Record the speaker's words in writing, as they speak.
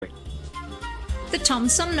The Tom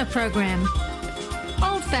Sumner Program.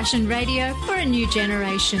 Old-fashioned radio for a new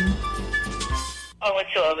generation. Oh, it's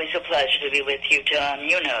always a pleasure to be with you, Tom.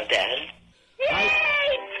 You know that. Yay,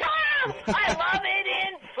 Tom! I love it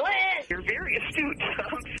in Flint. You're very astute,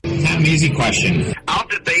 Tom. Not an easy question. I'll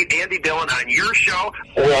debate Andy Dillon on your show.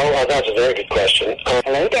 Well, that's a very good question.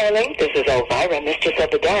 Hello, darling. This is Elvira, Mistress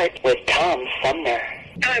of the Dark, with Tom Sumner.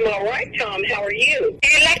 I'm all right, Tom. How are you?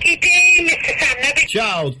 Hey, lucky day, Mr. Sumner.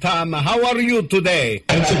 Ciao, Tom. How are you today?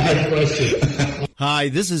 That's a good question. Hi,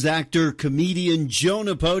 this is actor, comedian Joe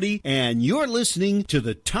Napodi, and you're listening to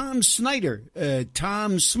the Tom Smothers.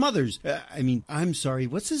 I'm sorry,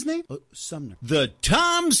 what's his name? Oh, Sumner. The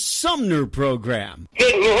Tom Sumner Program.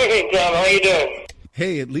 Good morning, Tom. How you doing?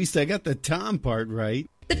 Hey, at least I got the Tom part right.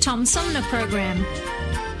 The Tom Sumner Program.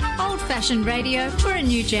 Old-fashioned radio for a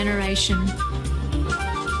new generation.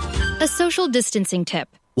 A social distancing tip.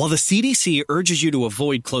 While the CDC urges you to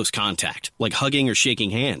avoid close contact, like hugging or shaking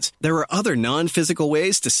hands, there are other non-physical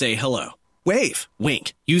ways to say hello. Wave,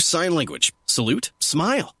 wink, use sign language, salute,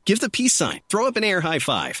 smile, give the peace sign, throw up an air high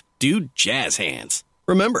five, do jazz hands.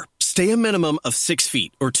 Remember, stay a minimum of 6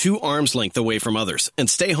 feet or 2 arms length away from others, and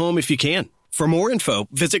stay home if you can. For more info,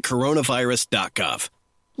 visit coronavirus.gov.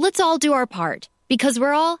 Let's all do our part, because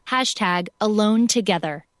we're all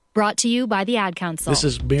 #AloneTogether. Brought to you by the Ad Council. This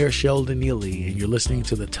is Mayor Sheldon Neely, and you're listening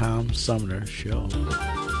to the Tom Sumner Show.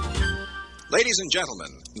 Ladies and gentlemen,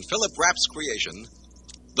 in Philip Rapp's creation,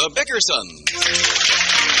 The Bickersons.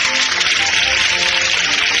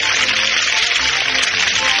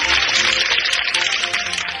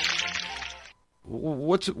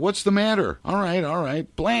 What's the matter? All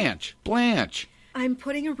right. Blanche. I'm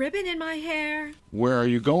putting a ribbon in my hair. Where are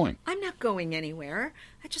you going? I'm not going anywhere.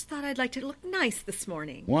 I just thought I'd like to look nice this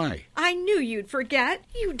morning. Why? I knew you'd forget.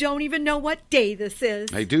 You don't even know what day this is.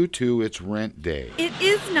 I do too. It's rent day. It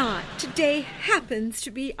is not. Today happens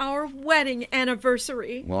to be our wedding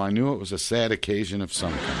anniversary. Well, I knew it was a sad occasion of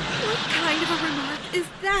some kind. What kind of a remark is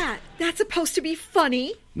that? That's supposed to be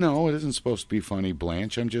funny. No, it isn't supposed to be funny,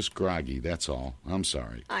 Blanche. I'm just groggy, that's all. I'm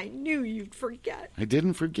sorry. I knew you'd forget. I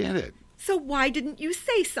didn't forget it. So why didn't you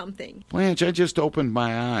say something? Blanche, I just opened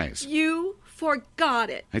my eyes. You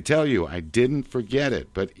forgot it. I tell you, I didn't forget it,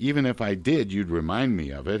 but even if I did, you'd remind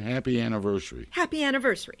me of it. Happy anniversary. Happy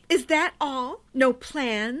anniversary. Is that all? No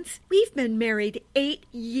plans? We've been married 8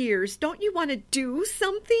 years. Don't you want to do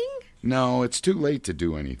something? No, it's too late to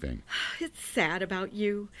do anything. It's sad about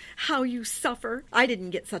you, how you suffer. I didn't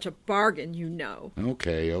get such a bargain, you know.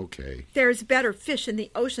 Okay. There's better fish in the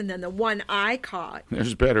ocean than the one I caught.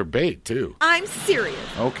 There's better bait, too. I'm serious.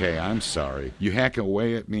 Okay, I'm sorry. You hack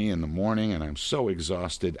away at me in the morning, and I'm so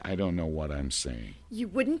exhausted, I don't know what I'm saying. You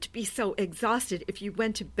wouldn't be so exhausted if you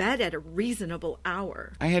went to bed at a reasonable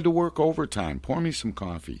hour. I had to work overtime. Pour me some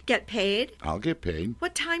coffee. Get paid? I'll get paid.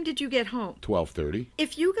 What time did you get home? 12:30.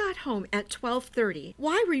 If you got home at 12:30,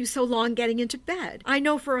 why were you so long getting into bed? I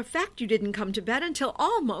know for a fact you didn't come to bed until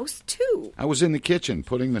almost 2. I was in the kitchen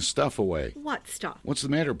putting the stuff away. What stuff? What's the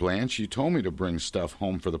matter, Blanche? You told me to bring stuff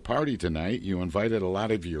home for the party tonight. You invited a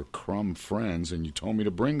lot of your crumb friends, and you told me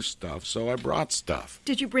to bring stuff, so I brought stuff.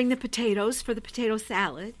 Did you bring the potatoes for the potato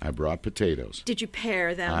salad? I brought potatoes. Did you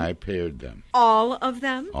pare them? I pared them. All of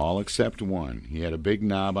them? All except one. He had a big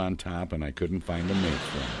knob on top, and I couldn't find a mate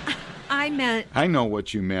for him. I meant... I know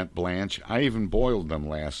what you meant, Blanche. I even boiled them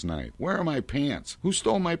last night. Where are my pants? Who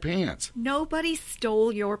stole my pants? Nobody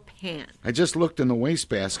stole your pants. I just looked in the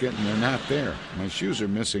wastebasket, and they're not there. My shoes are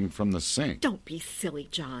missing from the sink. Don't be silly,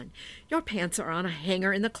 John. Your pants are on a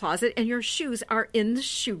hanger in the closet, and your shoes are in the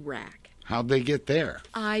shoe rack. How'd they get there?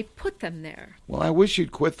 I put them there. Well, I wish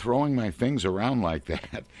you'd quit throwing my things around like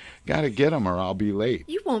that. Gotta get them or I'll be late.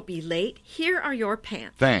 You won't be late. Here are your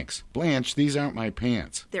pants. Thanks. Blanche, these aren't my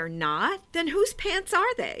pants. They're not? Then whose pants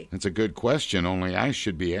are they? That's a good question, only I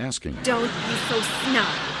should be asking. Don't be so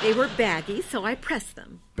snobby. They were baggy, so I pressed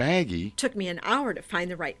them. Baggy? Took me an hour to find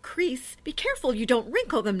the right crease. Be careful you don't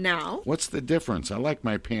wrinkle them now. What's the difference? I like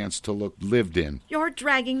my pants to look lived in. You're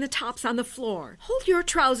dragging the tops on the floor. Hold your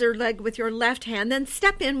trouser leg with your left hand, then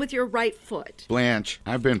step in with your right foot. Blanche,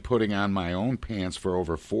 I've been putting on my own pants for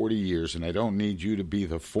over 40 years, and I don't need you to be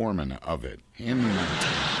the foreman of it. Hand me my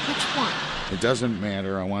tie. Which one? It doesn't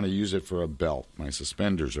matter. I want to use it for a belt. My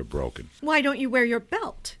suspenders are broken. Why don't you wear your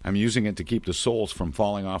belt? I'm using it to keep the soles from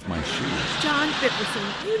falling off my shoes. John Bickerson,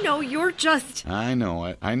 you know you're just... I know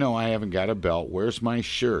it. I know I haven't got a belt. Where's my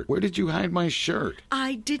shirt? Where did you hide my shirt?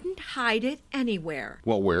 I didn't hide it anywhere.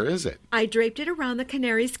 Well, where is it? I draped it around the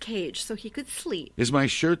canary's cage so he could sleep. Is my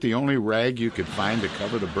shirt the only rag you could find to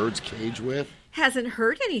cover the bird's cage with? Hasn't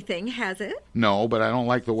hurt anything, has it? No, but I don't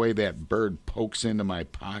like the way that bird pokes into my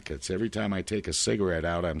pockets. Every time I take a cigarette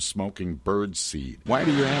out, I'm smoking bird seed. Why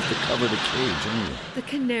do you have to cover the cage anyway? The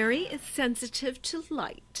canary is sensitive to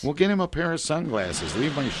light. Well, get him a pair of sunglasses.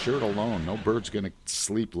 Leave my shirt alone. No bird's going to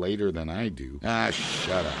sleep later than I do. Ah,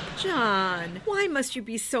 shut up. John, why must you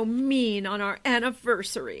be so mean on our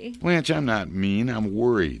anniversary? Blanche, I'm not mean. I'm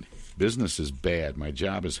worried. Business is bad. My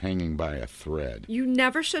job is hanging by a thread. You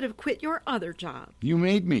never should have quit your other job. You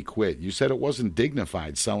made me quit. You said it wasn't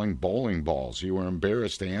dignified selling bowling balls. You were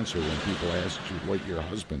embarrassed to answer when people asked you what your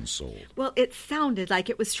husband sold. Well, it sounded like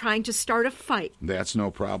it was trying to start a fight. That's no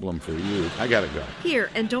problem for you. I gotta go. Here,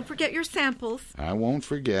 and don't forget your samples. I won't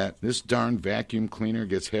forget. This darn vacuum cleaner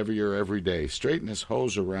gets heavier every day. Straighten this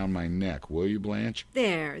hose around my neck, will you, Blanche?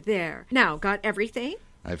 There. Now, got everything?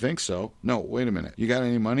 I think so. No, wait a minute. You got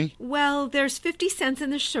any money? Well, there's 50 cents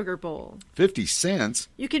in the sugar bowl. 50 cents?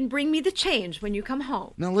 You can bring me the change when you come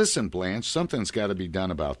home. Now listen, Blanche, something's got to be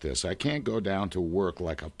done about this. I can't go down to work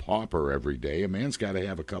like a pauper every day. A man's got to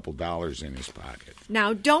have a couple dollars in his pocket.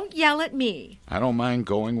 Now don't yell at me. I don't mind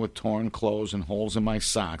going with torn clothes and holes in my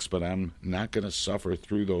socks, but I'm not going to suffer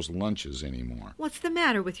through those lunches anymore. What's the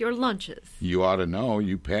matter with your lunches? You ought to know.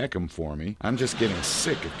 You pack them for me. I'm just getting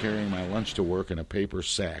sick of carrying my lunch to work in a paper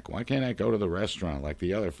sack. Why can't I go to the restaurant like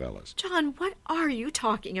the other fellas? John, what are you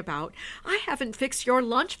talking about? I haven't fixed your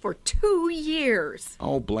lunch for 2 years.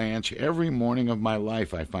 Oh, Blanche, every morning of my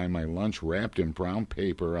life I find my lunch wrapped in brown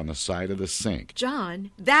paper on the side of the sink.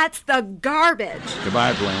 John, that's the garbage.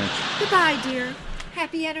 Goodbye, Blanche. Goodbye, dear.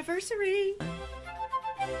 Happy anniversary.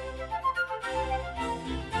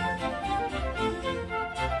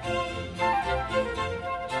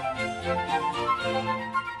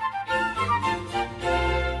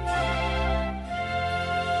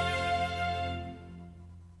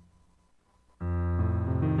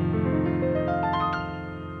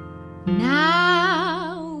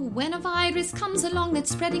 Now, when a virus comes along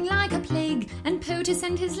that's spreading like a plague, and POTUS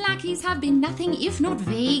and his lackeys have been nothing if not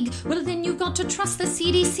vague, well then you've got to trust the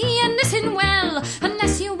CDC and listen well,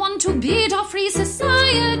 unless you want to bid our free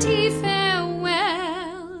society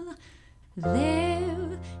farewell.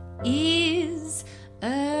 There is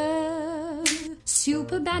a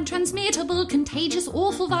super bad, transmittable, contagious,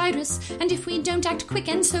 awful virus, and if we don't act quick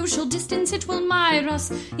and social distance, it will mire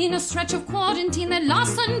us in a stretch of quarantine that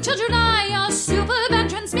lasts until July. A super bad,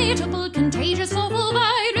 transmittable, contagious, awful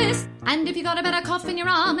virus. And if you got a better cough in your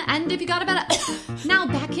arm, and if you got a better... Now,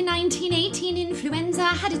 back in 1918, influenza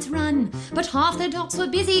had its run, but half the docs were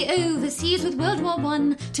busy overseas with World War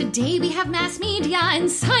I. Today we have mass media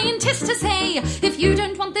and scientists to say, if you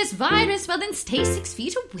don't want this virus, well then stay 6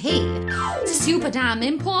 feet away. It's super damn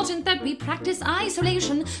important that we practice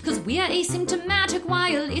isolation, because we're asymptomatic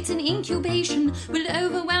while it's in incubation. We'll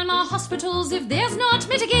overwhelm our hospitals if there's not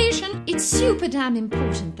mitigation. It's super damn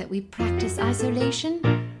important that we practice isolation.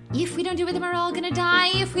 If we don't do it, then we're all gonna die.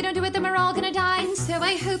 If we don't do it, then we're all gonna die. And so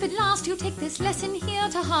I hope at last you'll take this lesson here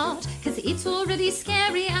to heart, cause it's already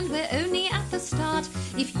scary and we're only at the start.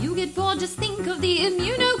 If you get bored, just think of the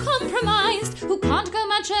immunocompromised, who can't go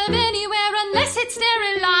much of anywhere unless it's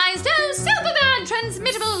sterilized. Oh, super bad,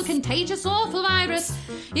 transmittable, contagious, awful virus.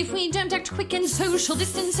 If we don't act quick and social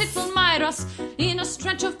distance, it will mire us in a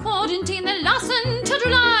stretch of quarantine that lasts until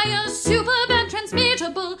July. A super bad,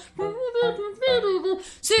 transmittable,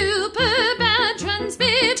 super bad,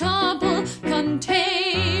 transmittable,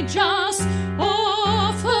 contagious,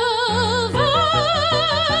 awful virus.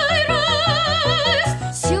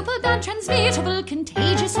 Super bad, transmittable,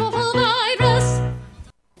 contagious, awful virus.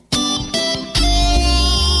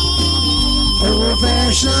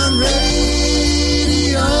 Old-fashioned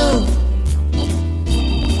radio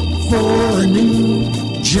for a new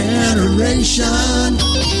generation.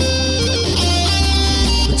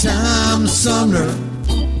 The Tom Sumner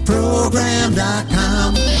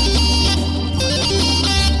Program.com.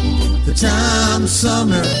 The Tom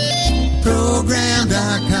Sumner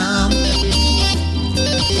Program.com.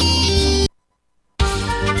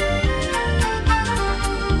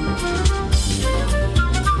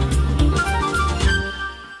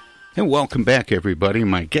 And welcome back, everybody.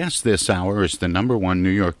 My guest this hour is the #1 New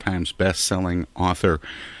York Times best-selling author,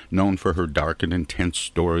 known for her dark and intense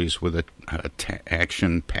stories with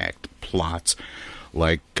action-packed plots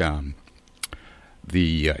like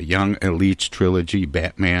the Young Elites trilogy,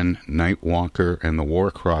 Batman, Nightwalker, and the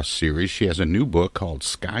Warcross series. She has a new book called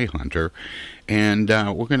Sky Hunter, and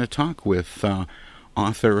we're going to talk with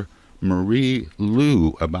author Marie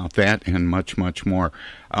Lu about that and much, much more.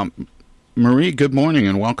 Marie, good morning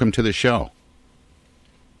and welcome to the show.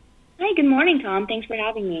 Hi, good morning, Tom. Thanks for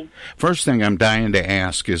having me. First thing I'm dying to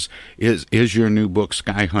ask is your new book,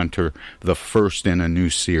 Sky Hunter, the first in a new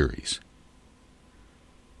series?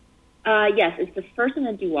 Yes, it's the first in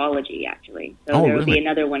a duology, actually. So there will be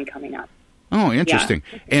another one coming up. Oh, interesting.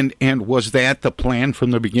 Yeah. And was that the plan from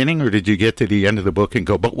the beginning, or did you get to the end of the book and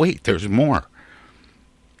go, but wait, there's more?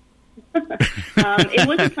 It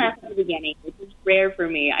wasn't planned from the beginning, which is rare for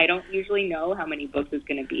me. I don't usually know how many books it's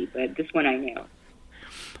going to be, but this one I knew.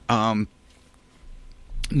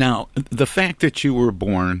 Now, the fact that you were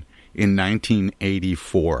born in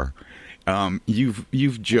 1984,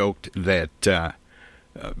 you've joked that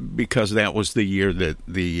because that was the year that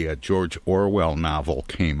the George Orwell novel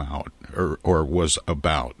came out, or was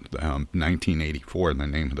about, 1984, the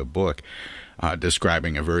name of the book,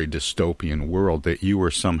 describing a very dystopian world, that you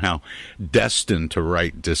were somehow destined to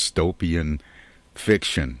write dystopian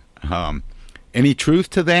fiction. Any truth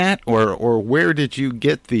to that, or where did you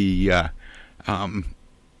get the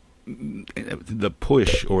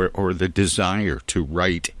push or the desire to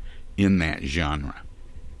write in that genre?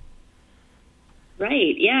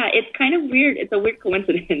 Right, yeah, it's kind of weird. It's a weird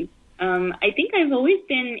coincidence. I think I've always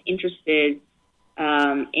been interested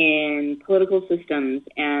in political systems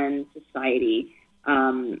and society,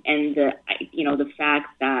 and the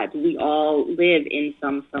fact that we all live in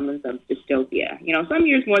some semblance of dystopia. Some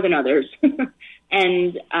years more than others,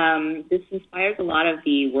 and this inspires a lot of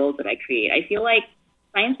the worlds that I create. I feel like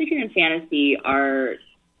science fiction and fantasy are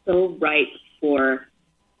so ripe for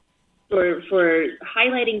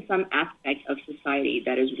highlighting some aspect of society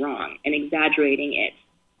that is wrong and exaggerating it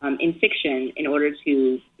in fiction in order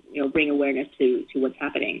to bring awareness to what's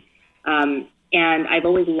happening. And I've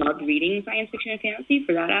always loved reading science fiction and fantasy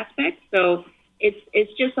for that aspect. So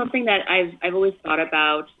it's just something that I've always thought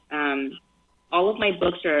about. All of my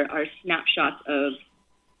books are snapshots of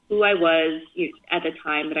who I was at the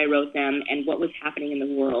time that I wrote them and what was happening in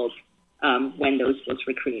the world when those books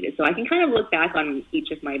were created. So I can kind of look back on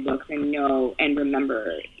each of my books and know and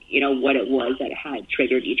remember, what it was that had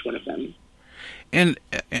triggered each one of them. And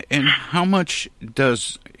how much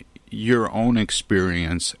does your own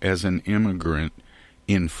experience as an immigrant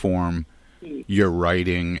inform your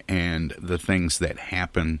writing and the things that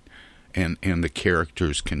happen and the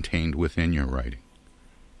characters contained within your writing?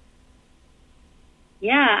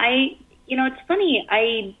 Yeah, it's funny.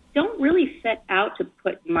 I don't really set out to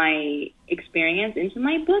put my experience into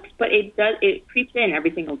my books, but it creeps in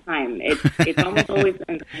every single time. It's almost always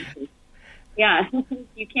unconscious. Yeah,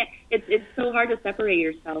 you can't. It's so hard to separate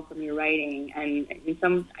yourself from your writing, and I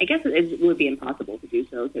guess it would be impossible to do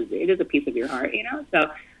so because it is a piece of your heart,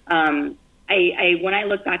 So, I when I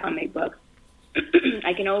look back on my books,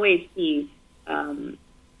 I can always see,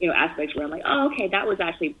 aspects where I'm like, oh, okay, that was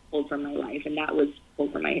actually pulled from my life, and that was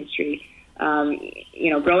pulled from my history.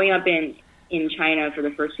 Growing up in China for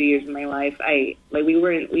the first few years of my life, we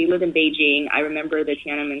lived in Beijing. I remember the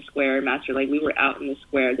Tiananmen Square massacre. We were out in the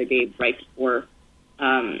square the day right before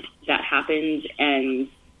that happened, and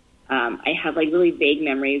I have really vague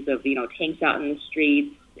memories of tanks out in the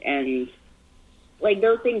streets, and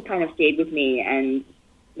those things kind of stayed with me, and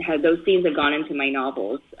those scenes have gone into my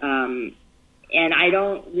novels. And I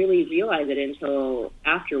don't really realize it until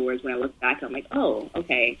afterwards when I look back. I'm like, oh,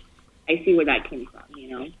 okay, I see where that came from,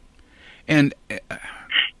 And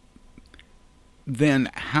then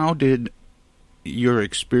how did your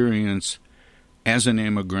experience as an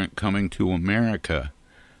immigrant coming to America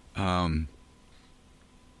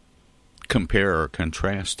compare or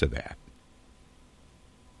contrast to that?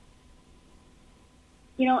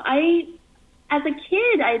 As a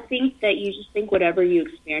kid, I think that you just think whatever you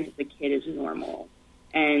experience as a kid is normal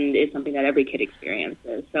and is something that every kid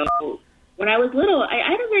experiences. So when I was little, I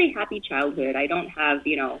had a very happy childhood. I don't have,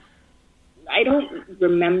 I don't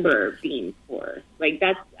remember being poor. I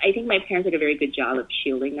think my parents did a very good job of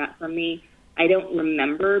shielding that from me. I don't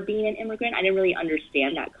remember being an immigrant. I didn't really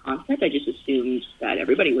understand that concept. I just assumed that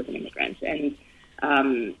everybody was an immigrant. And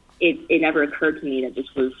it never occurred to me that this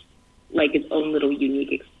was its own little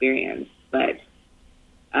unique experience. But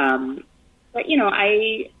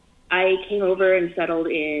I came over and settled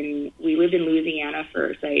we lived in Louisiana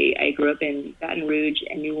first. I grew up in Baton Rouge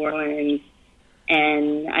and New Orleans,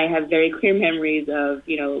 and I have very clear memories of,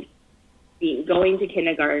 going to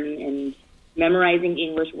kindergarten and memorizing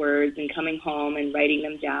English words and coming home and writing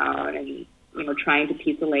them down and, trying to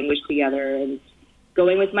piece the language together, and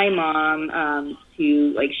going with my mom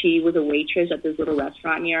to, she was a waitress at this little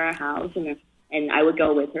restaurant near our house, and I would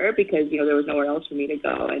go with her because, there was nowhere else for me to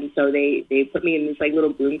go. And so they put me in this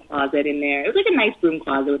little broom closet in there. It was a nice broom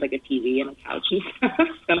closet with a TV and a couch and stuff.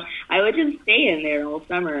 So I would just stay in there all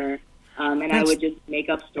summer. And I would just make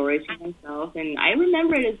up stories for myself. And I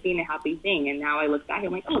remember it as being a happy thing. And now I look back and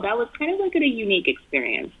I'm like, oh, that was kind of like a unique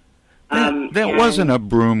experience. That wasn't a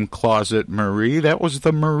broom closet, Marie. That was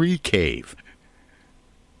the Marie Cave.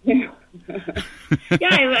 Yeah,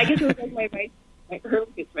 I guess it was like my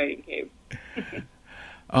earliest writing cave.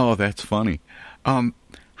 Oh, that's funny.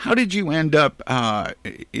 How did you end up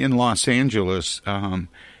in Los Angeles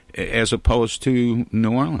as opposed to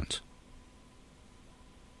New Orleans?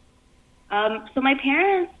 So my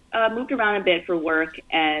parents moved around a bit for work,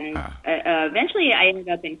 and eventually I ended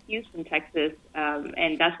up in Houston, Texas,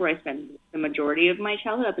 and that's where I spent the majority of my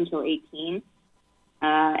childhood up until 18.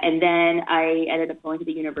 And then I ended up going to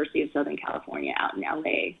the University of Southern California out in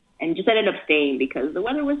LA, and just ended up staying because the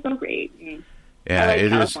weather was so great. Yeah, I like it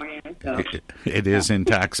California, is. So. It is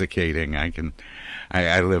intoxicating. I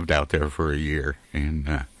lived out there for a year,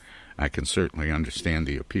 and I can certainly understand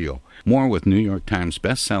the appeal. More with New York Times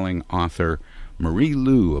bestselling author Marie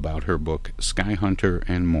Lu about her book Sky Hunter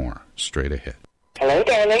and more. Straight ahead. Hello,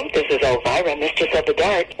 darling. This is Elvira, Mistress of the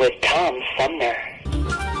Dark, with Tom Sumner.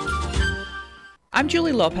 I'm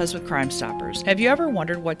Julie Lopez with Crime Stoppers. Have you ever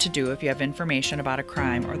wondered what to do if you have information about a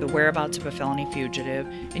crime or the whereabouts of a felony fugitive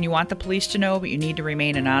and you want the police to know but you need to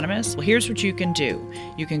remain anonymous? Well, here's what you can do.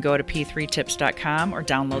 You can go to p3tips.com or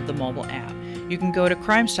download the mobile app. You can go to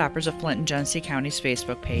Crime Stoppers of Flint and Genesee County's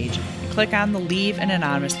Facebook page and click on the Leave an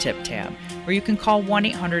Anonymous Tip tab, or you can call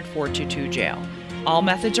 1-800-422-JAIL. All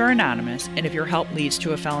methods are anonymous, and if your help leads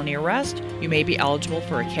to a felony arrest, you may be eligible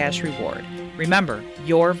for a cash reward. Remember,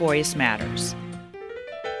 your voice matters.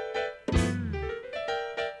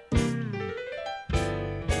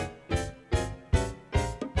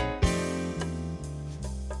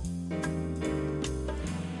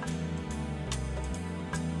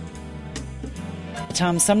 The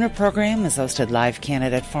Tom Sumner program is hosted live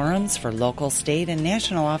candidate forums for local, state, and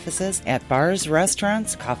national offices at bars,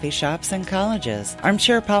 restaurants, coffee shops, and colleges.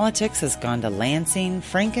 Armchair Politics has gone to Lansing,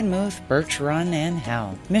 Frankenmuth, Birch Run, and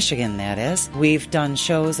Hell. Michigan, that is. We've done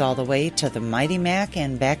shows all the way to the Mighty Mac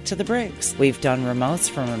and back to the Briggs. We've done remotes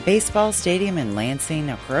from a baseball stadium in Lansing,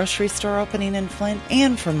 a grocery store opening in Flint,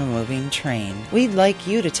 and from a moving train. We'd like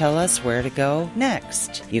you to tell us where to go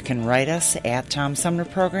next. You can write us at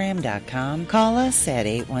TomSumnerProgram.com, call us at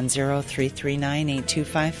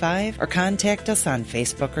 810-339-8255, or contact us on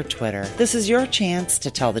Facebook or Twitter. This is your chance to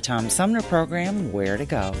tell the Tom Sumner program where to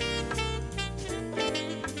go.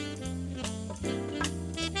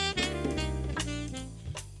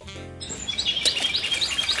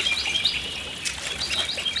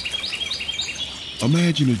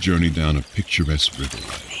 Imagine a journey down a picturesque river.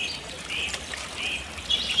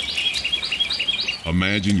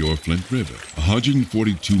 Imagine your Flint River,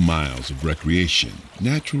 142 miles of recreation,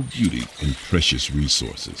 natural beauty, and precious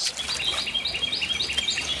resources.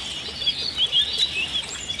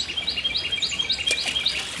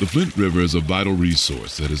 The Flint River is a vital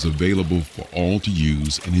resource that is available for all to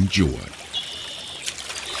use and enjoy.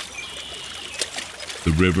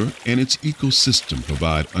 The river and its ecosystem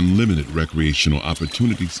provide unlimited recreational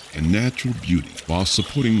opportunities and natural beauty while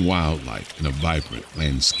supporting wildlife in a vibrant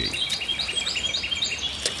landscape.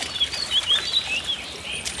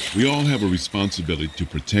 We all have a responsibility to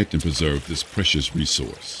protect and preserve this precious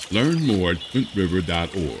resource. Learn more at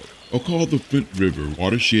flintriver.org or call the Flint River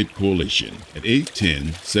Watershed Coalition at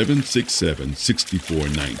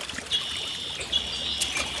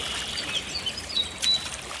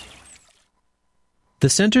 810-767-6490. The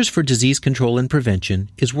Centers for Disease Control and Prevention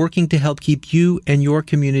is working to help keep you and your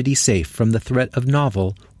community safe from the threat of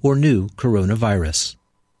novel or new coronavirus.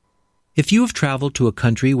 If you have traveled to a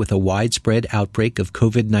country with a widespread outbreak of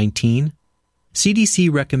COVID-19,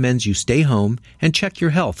 CDC recommends you stay home and check your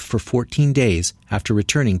health for 14 days after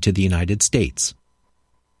returning to the United States.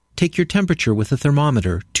 Take your temperature with a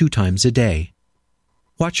thermometer 2 times a day.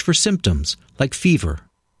 Watch for symptoms like fever,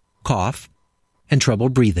 cough, and trouble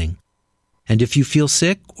breathing. And if you feel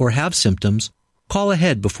sick or have symptoms, call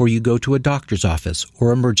ahead before you go to a doctor's office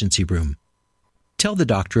or emergency room. Tell the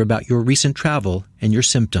doctor about your recent travel and your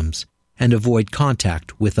symptoms, and avoid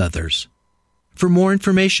contact with others. For more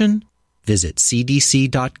information, visit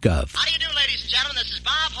cdc.gov. How do you do, ladies and gentlemen? This is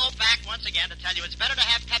Bob Hope back once again to tell you it's better to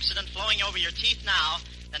have Pepsodent flowing over your teeth now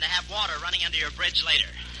than to have water running under your bridge later.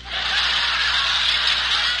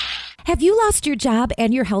 Have you lost your job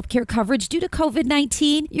and your healthcare coverage due to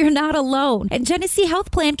COVID-19? You're not alone, and Genesee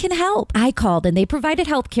Health Plan can help. I called and they provided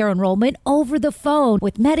healthcare enrollment over the phone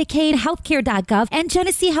with Medicaid, healthcare.gov, and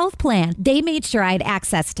Genesee Health Plan. They made sure I had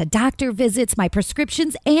access to doctor visits, my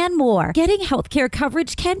prescriptions, and more. Getting healthcare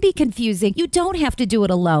coverage can be confusing. You don't have to do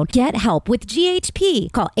it alone. Get help with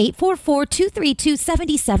GHP. Call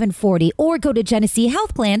 844-232-7740 or go to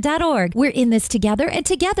GeneseeHealthPlan.org. We're in this together, and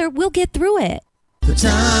together we'll get through it. The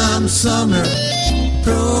Tom Sumner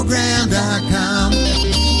Program.com.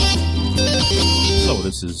 Hello,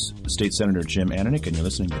 this is State Senator Jim Ananich, and you're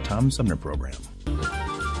listening to the Tom Sumner Program.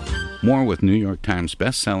 More with New York Times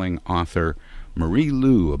bestselling author Marie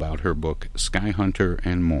Lu about her book Sky Hunter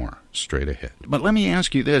and more straight ahead. But let me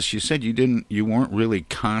ask you this: you said you weren't really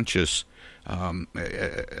conscious,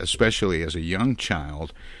 especially as a young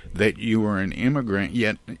child, that you were an immigrant.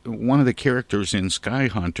 Yet one of the characters in Sky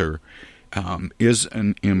Hunter is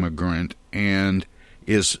an immigrant and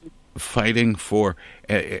is fighting for,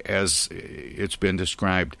 as it's been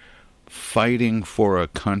described, fighting for a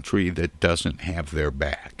country that doesn't have their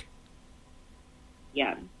back.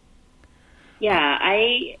 Yeah.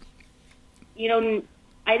 I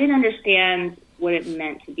didn't understand what it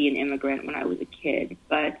meant to be an immigrant when I was a kid,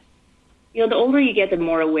 but the older you get, the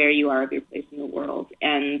more aware you are of your place in the world.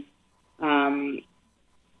 And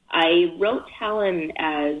I wrote Talon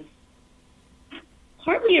as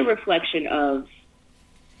partly a reflection of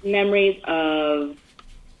memories of,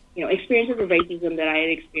 experiences of racism that I had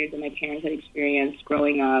experienced and my parents had experienced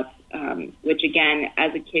growing up, which again,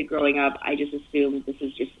 as a kid growing up, I just assumed this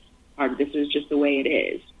is just the way it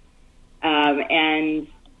is. And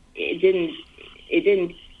it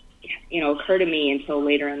didn't occur to me until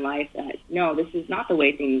later in life that, no, this is not the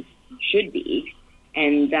way things should be.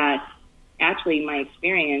 And that actually my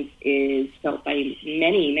experience is felt by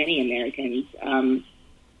many, many Americans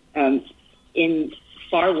in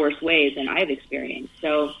far worse ways than I've experienced.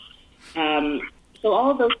 So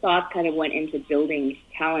all of those thoughts kind of went into building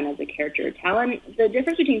Talon as a character. Talon, the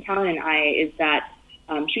difference between Talon and I is that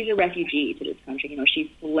she's a refugee to this country.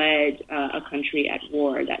 She fled a country at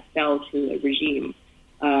war that fell to a regime.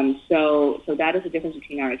 So that is the difference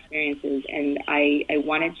between our experiences. And I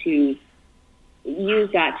wanted to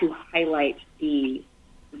use that to highlight the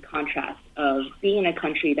contrast of being in a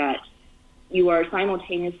country that you are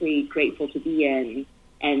simultaneously grateful to be in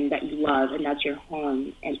and that you love and that's your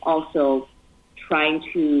home, and also trying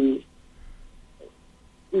to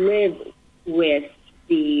live with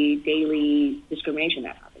the daily discrimination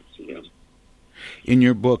that happens to you. In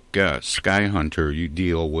your book, Sky Hunter, you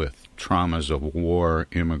deal with traumas of war,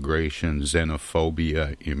 immigration,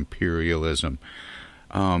 xenophobia, imperialism.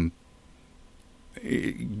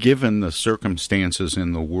 Given the circumstances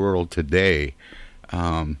in the world today,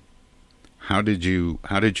 how did you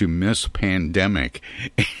miss pandemic,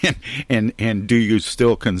 and do you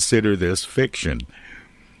still consider this fiction?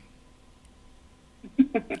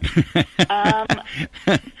 No,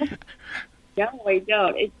 I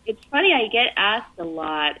don't. It's funny. I get asked a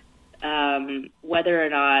lot whether or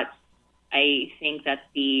not I think that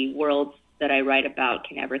the worlds that I write about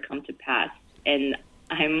can ever come to pass, and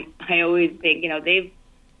I always think, they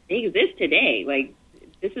exist today. Like,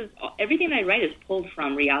 this is everything I write is pulled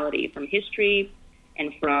from reality, from history,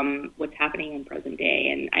 and from what's happening in present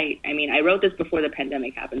day. And I wrote this before the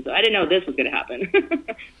pandemic happened, so I didn't know this was going to happen.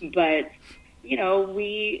 But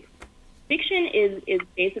fiction is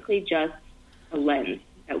basically just a lens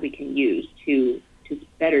that we can use to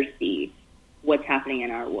better see what's happening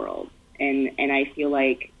in our world. And I feel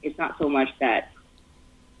like it's not so much that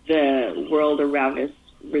the world around us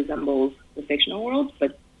resembles the fictional world,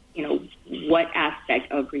 but what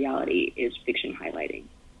aspect of reality is fiction highlighting?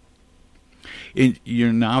 In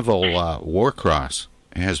your novel, Warcross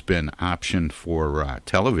has been optioned for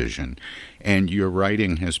television, and your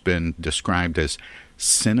writing has been described as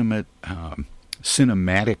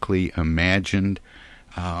cinematically imagined.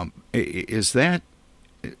 Is that,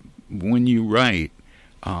 when you write,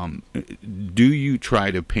 do you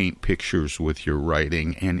try to paint pictures with your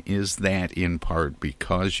writing, and is that in part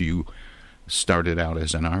because you started out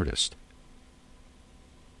as an artist?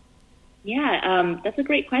 Yeah, that's a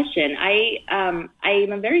great question. I am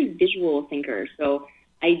a very visual thinker, so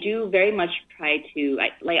I do very much try to,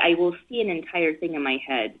 I will see an entire thing in my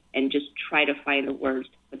head and just try to find the words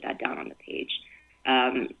to put that down on the page.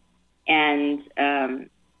 I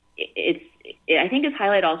think it's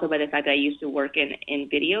highlighted also by the fact that I used to work in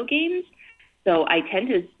video games. So I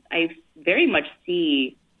very much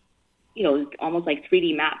see, almost like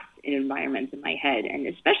 3D maps in environments in my head. And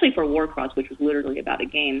especially for Warcross, which was literally about a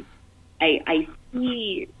game, I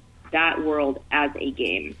see that world as a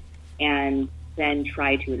game. and then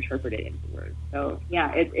try to interpret it into words. So,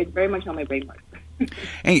 yeah, it's very much how my brain works.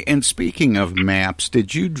 Hey, and speaking of maps,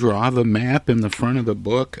 did you draw the map in the front of the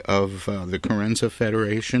book of the Carenza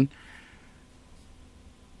Federation?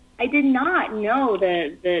 I did not know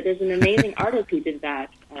that there's an amazing artist who did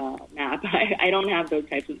that map. I don't have those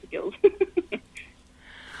types of skills.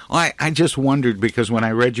 Well, I just wondered, because when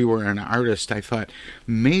I read you were an artist, I thought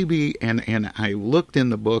maybe, and I looked in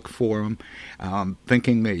the book for them,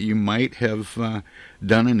 thinking that you might have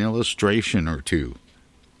done an illustration or two.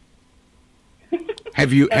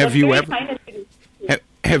 Have you ever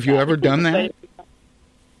done that?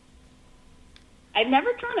 I've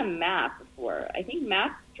never drawn a map before. I think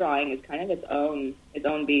map drawing is kind of its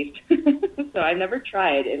own beast. So I've never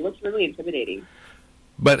tried. It looks really intimidating.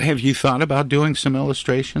 But have you thought about doing some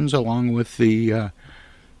illustrations along with the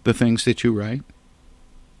things that you write?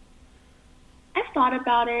 I've thought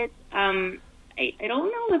about it. I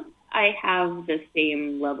don't know if I have the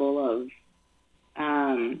same level of.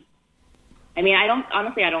 I mean, I don't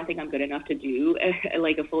think I'm good enough to do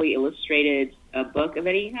a fully illustrated book of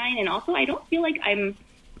any kind, and also I don't feel like I'm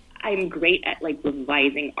great at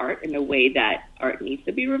revising art in the way that art needs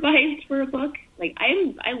to be revised for a book.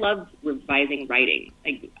 I love revising writing.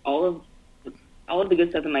 All of the good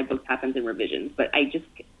stuff in my books happens in revisions, but I just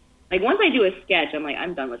once I do a sketch, I'm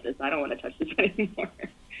I'm done with this. I don't want to touch this anymore.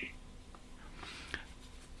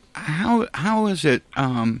 How is it?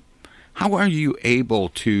 How are you able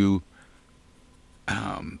to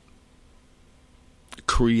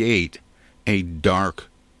create a dark,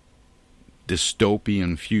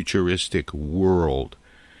 dystopian, futuristic world,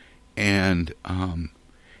 and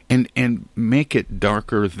make it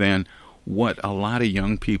darker than what a lot of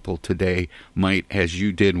young people today might, as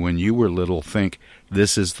you did when you were little, think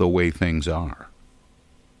this is the way things are?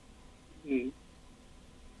 Mm-hmm.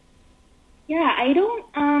 Yeah, I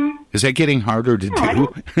don't. Is that getting harder to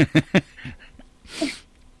do?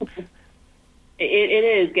 It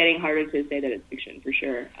is getting harder to say that it's fiction, for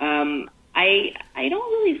sure. I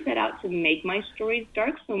don't really set out to make my stories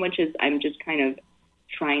dark so much as I'm just kind of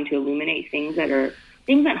trying to illuminate things that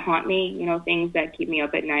haunt me, things that keep me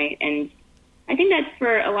up at night. And I think that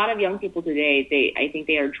for a lot of young people today, I think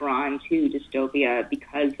they are drawn to dystopia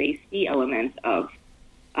because they see elements of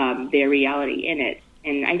their reality in it.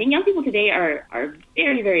 And I think young people today are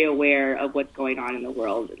very, very aware of what's going on in the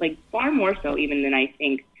world, far more so even than I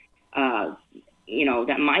think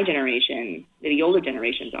that my generation, the older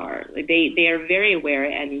generations are. They are very aware,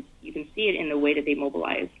 and you can see it in the way that they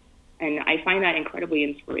mobilize. And I find that incredibly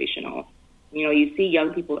inspirational. You see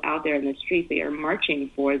young people out there in the streets. They are marching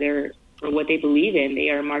for what they believe in. They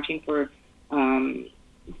are marching for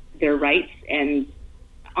their rights. And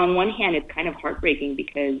on one hand, it's kind of heartbreaking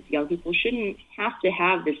because young people shouldn't have to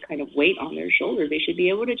have this kind of weight on their shoulders. They should be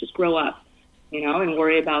able to just grow up, and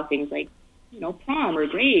worry about things like prom or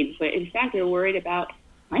grades, but in fact, they're worried about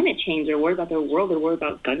climate change, they're worried about their world, they're worried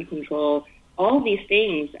about gun control, all these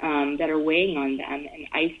things that are weighing on them. And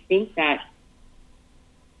I think that,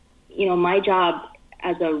 my job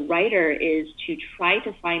as a writer is to try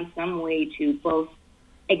to find some way to both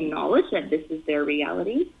acknowledge that this is their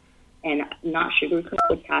reality and not sugarcoat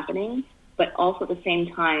what's happening, but also at the same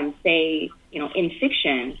time say, in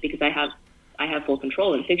fiction, because I have full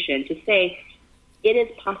control in fiction, to say, it is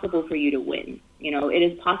possible for you to win. It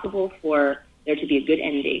is possible for there to be a good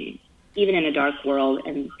ending, even in a dark world.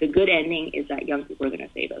 And the good ending is that young people are going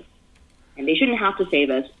to save us. And they shouldn't have to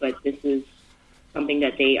save us, but this is something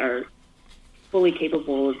that they are fully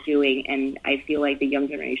capable of doing. And I feel like the young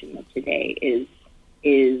generation of today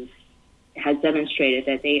has demonstrated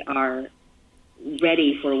that they are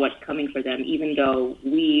ready for what's coming for them, even though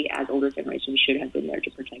we as older generations should have been there to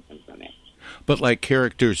protect them from it. But like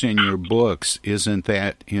characters in your books, isn't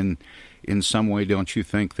that in some way, don't you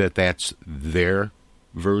think that that's their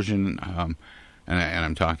version, and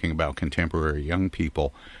I'm talking about contemporary young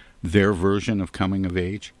people, their version of coming of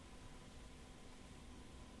age?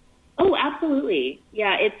 Oh, absolutely.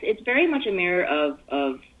 Yeah, it's very much a mirror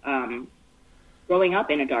of growing up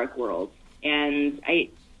in a dark world. And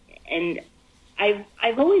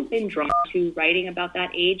I've always been drawn to writing about that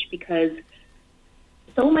age because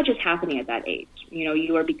so much is happening at that age.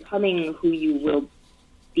 You are becoming who you will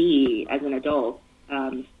be as an adult,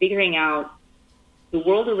 figuring out the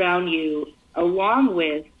world around you, along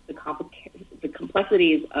with the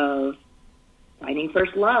complexities of finding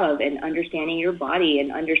first love and understanding your body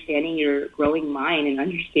and understanding your growing mind and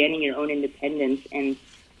understanding your own independence. And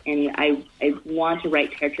I want to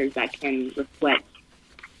write characters that can reflect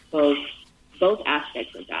both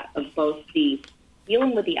aspects of that, of both the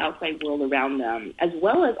dealing with the outside world around them, as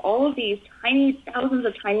well as all of these thousands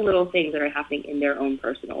of tiny little things that are happening in their own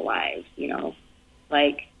personal lives,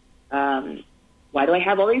 like, why do I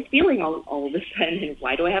have all these feelings all of a sudden? And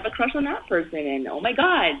why do I have a crush on that person? And, oh, my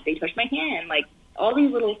God, they touched my hand. Like, all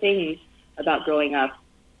these little things about growing up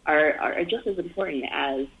are just as important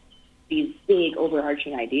as these big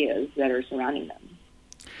overarching ideas that are surrounding them.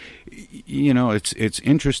 It's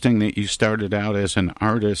interesting that you started out as an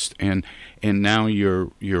artist and now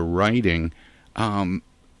you're writing.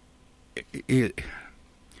 They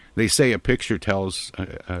say a picture tells,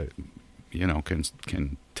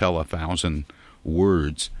 can tell 1,000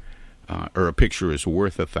 words, or a picture is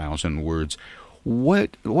worth 1,000 words.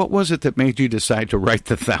 What was it that made you decide to write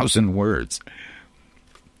the 1,000 words?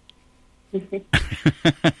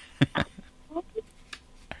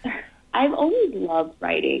 I've always loved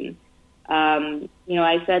writing.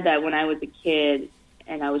 I said that when I was a kid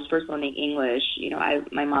and I was first learning English,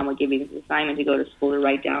 my mom would give me this assignment to go to school to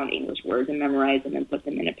write down English words and memorize them and put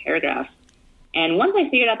them in a paragraph. And once I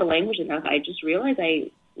figured out the language enough, I just realized I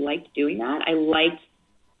liked doing that. I liked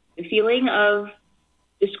the feeling of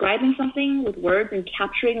describing something with words and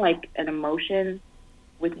capturing like an emotion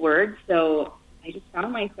with words. So I just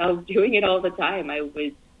found myself doing it all the time. I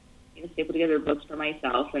would staple together books for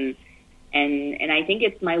myself, and I think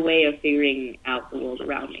it's my way of figuring out the world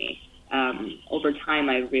around me. Over time,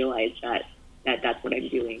 I realized that that's what I'm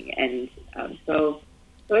doing, and so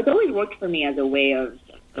it's always worked for me as a way of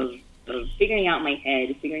figuring out my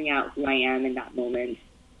head, figuring out who I am in that moment,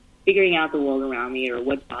 figuring out the world around me, or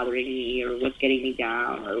what's bothering me, or what's getting me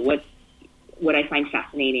down, or what I find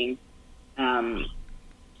fascinating. To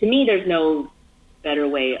me, there's no better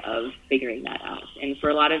way of figuring that out. And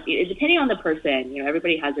for a lot of, depending on the person,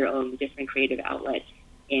 everybody has their own different creative outlet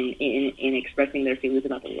in expressing their feelings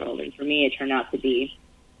about the world. And for me, it turned out to be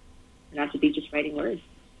just writing words.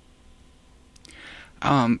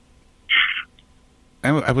 I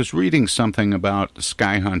was reading something about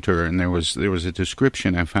Sky Hunter, and there was a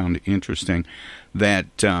description I found interesting that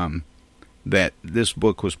that this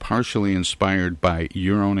book was partially inspired by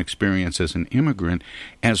your own experience as an immigrant,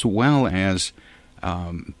 as well as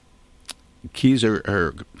Kaiser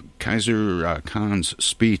Khan's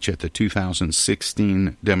speech at the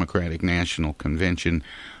 2016 Democratic National Convention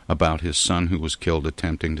about his son who was killed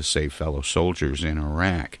attempting to save fellow soldiers in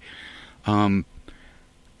Iraq.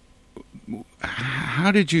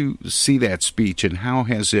 How did you see that speech, and how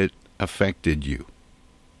has it affected you?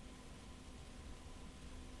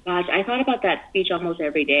 Gosh, I thought about that speech almost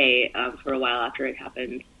every day for a while after it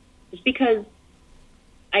happened, just because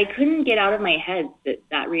I couldn't get out of my head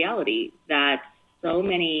that reality that so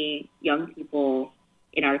many young people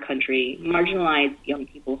in our country, marginalized young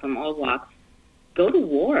people from all walks, go to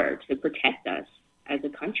war to protect us as a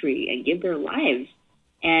country and give their lives.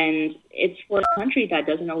 And it's for a country that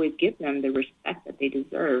doesn't always give them the respect that they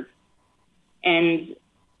deserve. And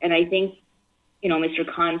I think, Mr.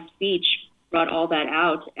 Khan's speech brought all that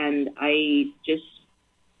out, and I just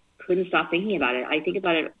couldn't stop thinking about it. I think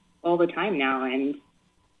about it all the time now, and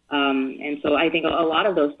so I think a lot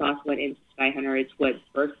of those thoughts went into Sky Hunter. It's what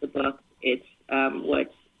birthed the book. It's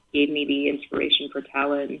what gave me the inspiration for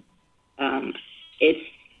Talon.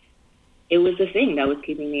 It was the thing that was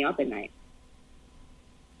keeping me up at night.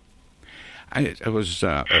 I was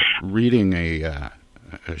reading a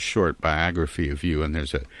short biography of you, and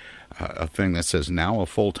there's a thing that says, now a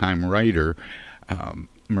full-time writer,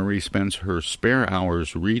 Marie spends her spare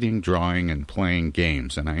hours reading, drawing, and playing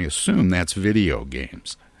games, and I assume that's video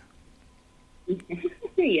games.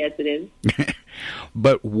 Yes, it is.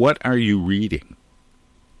 But what are you reading?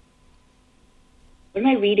 What am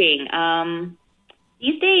I reading?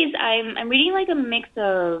 These days, I'm reading like a mix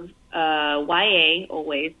of YA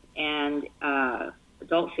always, and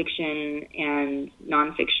adult fiction and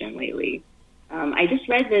nonfiction lately. I just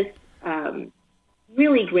read this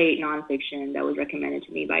really great nonfiction that was recommended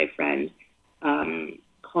to me by a friend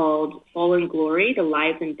called Fallen Glory, The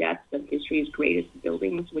Lives and Deaths of History's Greatest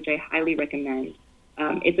Buildings, which I highly recommend.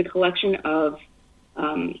 It's a collection of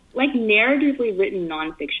narratively written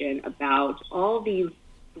nonfiction about all these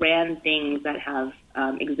grand things that have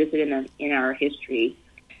existed in our history,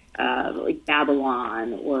 like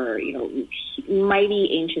Babylon, or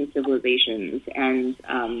mighty ancient civilizations, and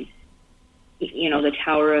the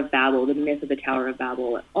Tower of Babel, the myth of the Tower of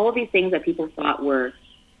Babel, all of these things that people thought were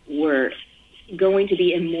going to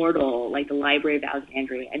be immortal, like the Library of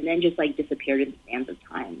Alexandria, and then just disappeared in the sands of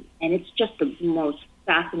time. And it's just the most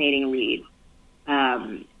fascinating read,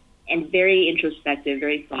 and very introspective,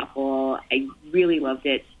 very thoughtful. I really loved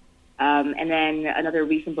it. And then another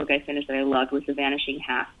recent book I finished that I loved was The Vanishing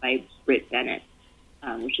Half by Britt Bennett.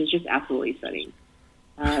 which is just absolutely stunning.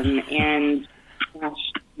 And gosh,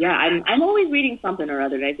 yeah, I'm always reading something or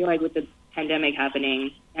other. I feel like with the pandemic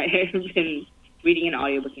happening, I've been reading an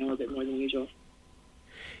audiobook a little bit more than usual.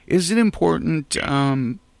 Is it important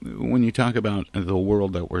when you talk about the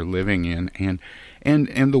world that we're living in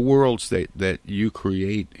and the worlds that you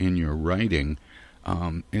create in your writing,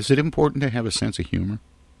 is it important to have a sense of humor?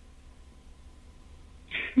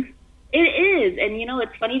 It is, and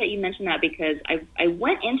it's funny that you mentioned that because I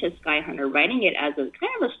went into Sky Hunter writing it as a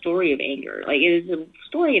kind of a story of anger. Like, it is a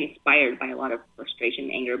story inspired by a lot of frustration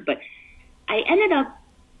and anger, but I ended up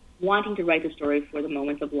wanting to write the story for the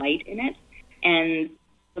moments of light in it, and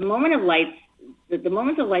the moments of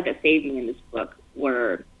light that saved me in this book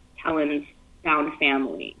were Talon's found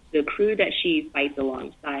family, the crew that she fights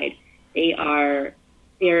alongside. They're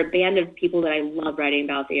a band of people that I love writing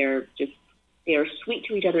about. They are sweet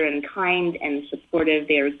to each other and kind and supportive.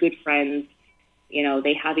 They are good friends.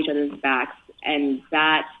 They have each other's backs. And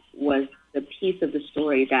that was the piece of the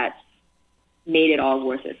story that made it all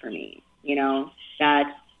worth it for me.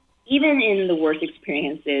 That even in the worst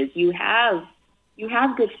experiences, you have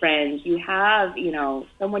good friends. You have,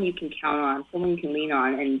 someone you can count on, someone you can lean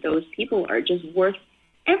on. And those people are just worth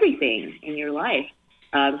everything in your life.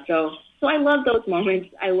 So I love those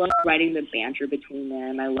moments. I love writing the banter between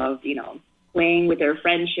them. I love, playing with their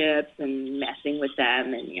friendships and messing with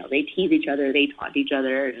them, and they tease each other, they taunt each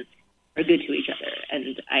other, and are good to each other,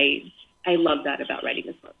 and I love that about writing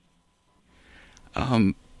this book.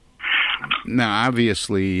 Now,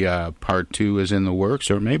 obviously, part 2 is in the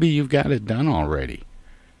works, or maybe you've got it done already.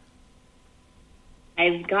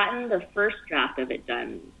 I've gotten the first draft of it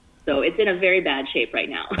done, so it's in a very bad shape right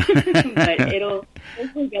now, but it'll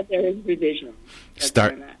hopefully get there in revision.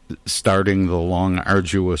 Starting the long,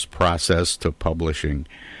 arduous process to publishing.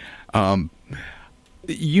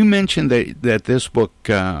 You mentioned that this book,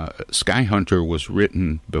 Sky Hunter, was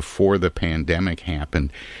written before the pandemic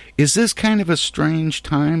happened. Is this kind of a strange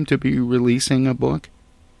time to be releasing a book?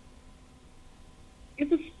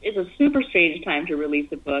 It's a super strange time to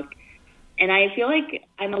release a book. And I feel like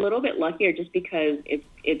I'm a little bit luckier just because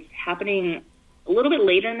it's happening a little bit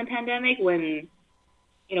later in the pandemic when,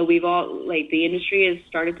 we've all, the industry has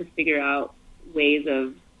started to figure out ways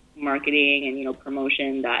of marketing and,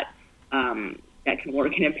 promotion that can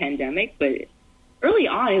work in a pandemic. But early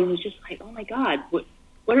on, it was just like, oh my God, what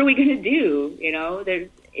are we going to do?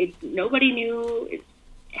 Nobody knew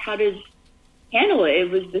how to handle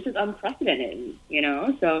it. This is unprecedented,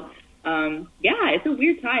 So, it's a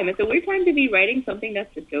weird time. It's a weird time to be writing something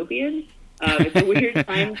that's dystopian. It's a weird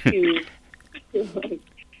time to it's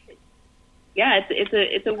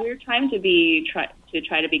a weird time to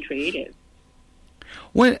try to be creative.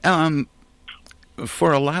 What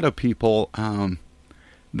for a lot of people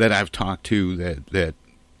that I've talked to that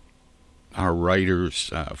are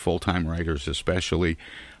writers, full-time writers especially,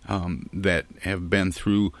 that have been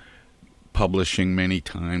through publishing many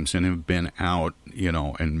times and have been out,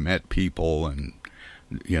 and met people and,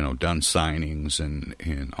 done signings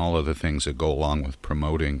and all of the things that go along with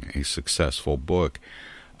promoting a successful book.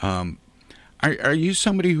 Are you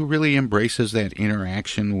somebody who really embraces that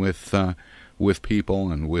interaction with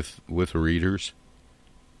people and with readers?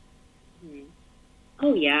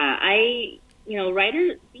 Oh yeah, being a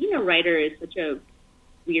writer is such a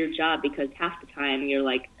weird job because half the time you're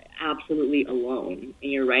absolutely alone in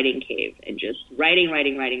your writing cave and just writing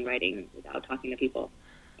without talking to people.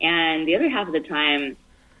 And the other half of the time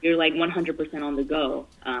you're 100% on the go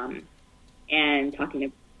and talking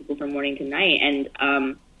to people from morning to night.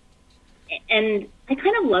 And I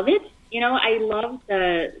kind of love it. I love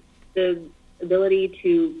the ability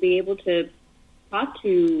to be able to talk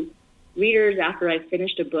to readers after I've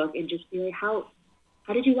finished a book and just be like, how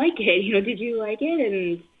did you like it? Did you like it?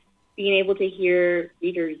 And being able to hear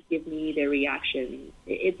readers give me their reactions,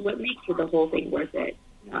 it's what makes the whole thing worth it.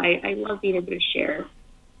 I love being able to share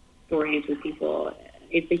stories with people.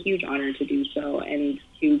 It's a huge honor to do so, and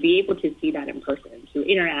to be able to see that in person, to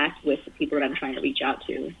interact with the people that I'm trying to reach out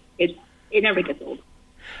to. It never gets old.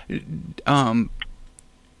 I'm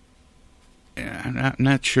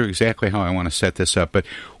not sure exactly how I want to set this up, but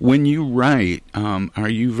when you write, are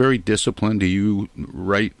you very disciplined? Do you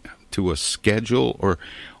write to a schedule,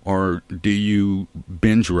 or do you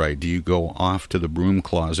binge write? Do you go off to the broom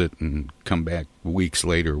closet and come back weeks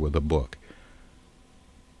later with a book?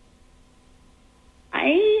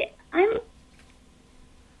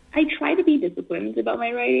 I try to be disciplined about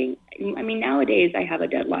my writing. I mean, nowadays I have a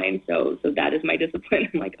deadline, so that is my discipline.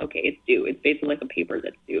 I'm like, okay, it's due. It's basically like a paper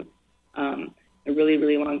that's due, a really,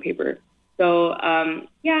 really long paper. So,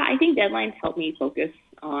 I think deadlines help me focus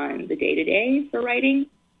on the day-to-day for writing.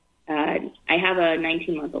 I have a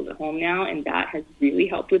 19-month-old at home now, and that has really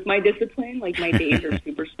helped with my discipline. Like, my days are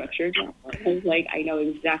super structured now. Like, I know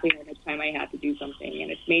exactly how much time I have to do something,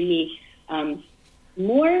 and it's made me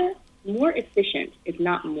more efficient, if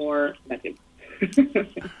not more productive.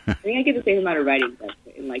 I think I get the same amount of writing but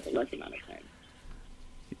in like a less amount of time.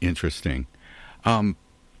 Interesting.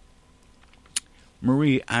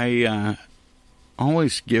 Marie, I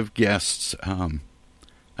always give guests an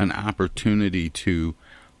opportunity to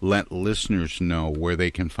let listeners know where they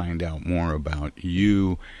can find out more about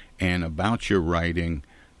you and about your writing,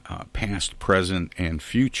 past, present, and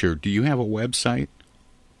future. Do you have a website?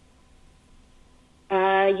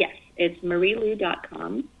 Yes, it's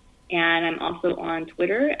marielou.com. And I'm also on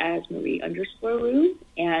Twitter as Marie_Lou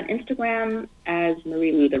and Instagram as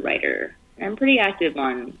Marie Lou the Writer. I'm pretty active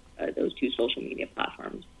on those two social media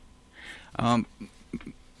platforms.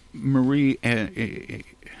 Marie,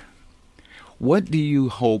 what do you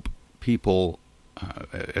hope people,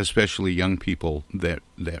 especially young people that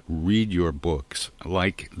read your books,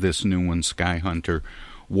 like this new one, Sky Hunter,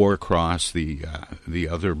 Warcross, the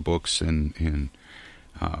other books in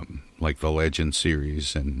like the Legend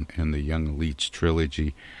series and the Young Elites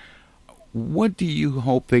trilogy, what do you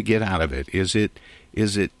hope they get out of it? Is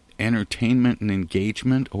it entertainment and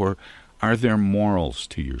engagement, or are there morals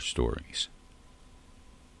to your stories?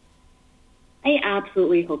 I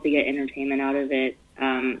absolutely hope they get entertainment out of it.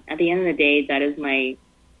 At the end of the day, that is my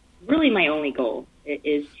only goal,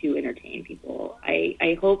 is to entertain people.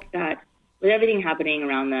 I hope that with everything happening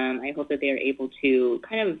around them, I hope that they are able to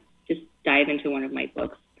kind of just dive into one of my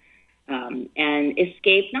books and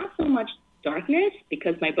escape not so much darkness,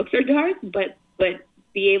 because my books are dark, but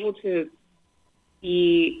be able to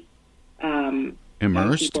be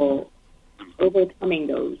immersed, people overcoming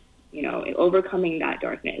those, overcoming that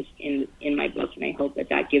darkness in my book, and I hope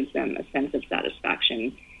that gives them a sense of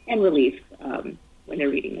satisfaction and relief when they're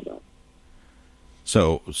reading the book.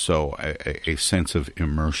 So a sense of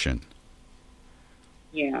immersion.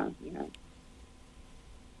 Yeah.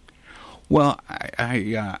 Well,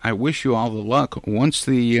 I wish you all the luck. Once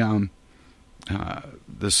the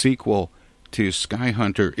sequel to Sky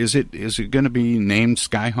Hunter, is it going to be named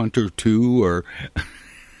Sky Hunter 2 or?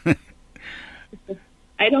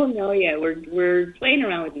 I don't know yet. We're playing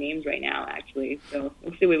around with names right now, actually. So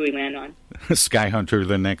we'll see what we land on. Sky Hunter: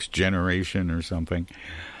 The Next Generation or something.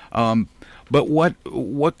 But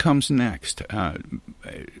what comes next?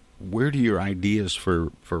 Where do your ideas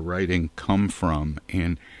for writing come from?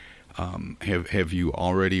 And have you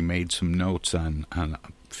already made some notes on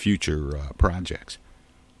future projects?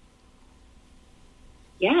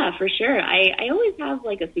 Yeah, for sure. I always have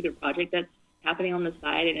like a secret project that's happening on the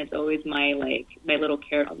side, and it's always my little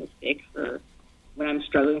carrot on the stick for when I'm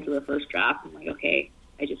struggling through the first draft. I'm like, okay,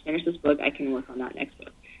 I just finished this book, I can work on that next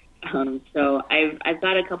book. So I've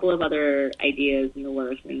got a couple of other ideas in the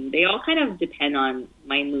works, and they all kind of depend on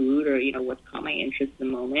my mood or what's caught my interest in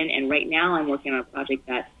the moment. And right now I'm working on a project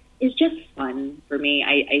that is just fun for me.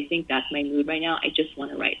 I think that's my mood right now. I just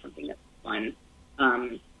want to write something that's fun.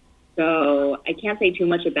 So I can't say too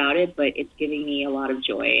much about it, but it's giving me a lot of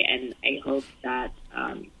joy, and I hope that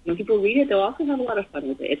when people read it, they'll also have a lot of fun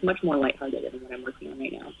with it. It's much more lighthearted than what I'm working on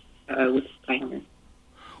right now with Sky Hunter.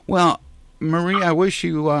 Well, Marie, I wish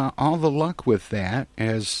you all the luck with that,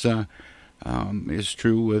 as is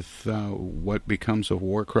true with what becomes of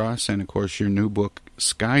Warcross and, of course, your new book,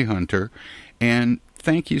 Sky Hunter. And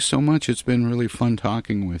thank you so much. It's been really fun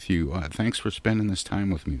talking with you. Thanks for spending this time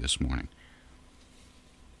with me this morning.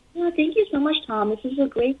 Well, thank you so much, Tom. This was a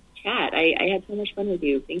great chat. I had so much fun with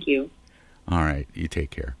you. Thank you. All right. You take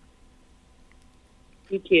care.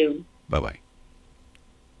 You too. Bye-bye.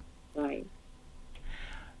 Bye.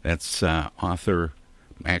 That's author,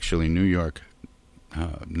 actually New York,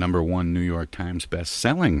 #1 New York Times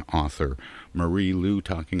best-selling author, Marie Lou,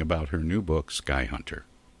 talking about her new book, Sky Hunter.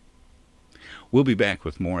 We'll be back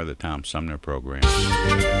with more of the Tom Sumner Program.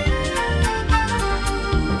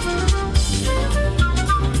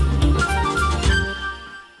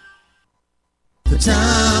 The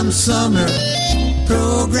Tom Sumner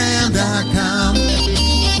Program.com.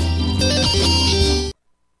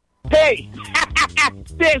 Hey,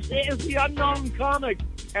 this is the Unknown Comic,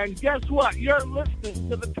 and guess what? You're listening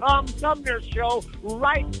to the Tom Sumner Show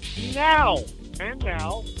right now. And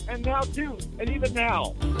now, and now too, and even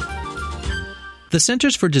now. The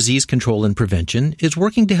Centers for Disease Control and Prevention is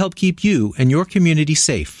working to help keep you and your community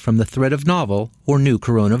safe from the threat of novel or new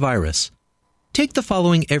coronavirus. Take the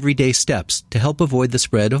following everyday steps to help avoid the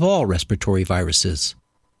spread of all respiratory viruses.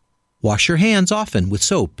 Wash your hands often with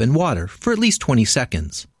soap and water for at least 20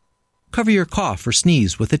 seconds. Cover your cough or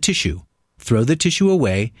sneeze with a tissue. Throw the tissue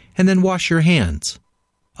away and then wash your hands.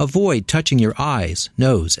 Avoid touching your eyes,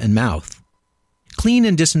 nose, and mouth. Clean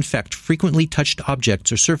and disinfect frequently touched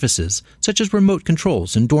objects or surfaces, such as remote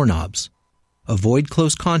controls and doorknobs. Avoid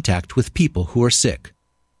close contact with people who are sick.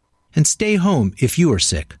 And stay home if you are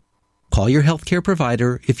sick. Call your healthcare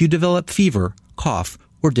provider if you develop fever, cough,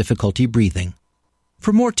 or difficulty breathing.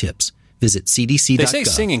 For more tips, visit cdc.gov. They say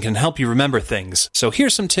singing can help you remember things, so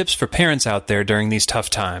here's some tips for parents out there during these tough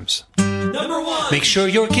times. Number 1. Make sure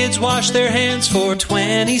your kids wash their hands for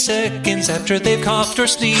 20 seconds after they've coughed or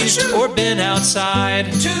sneezed or been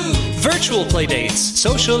outside. 2. Virtual play dates.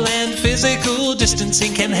 Social and physical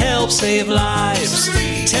distancing can help save lives.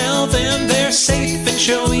 3. Tell them they're safe and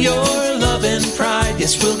show your love and pride.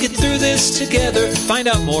 Yes, we'll get through this together. Find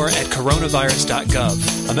out more at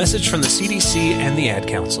coronavirus.gov. A message from the CDC and the Ad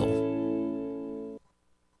Council.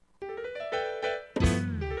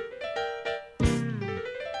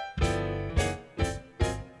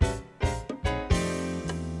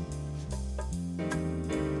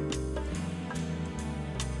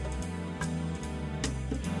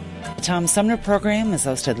 The Tom Sumner Program is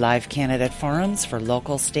hosted live candidate forums for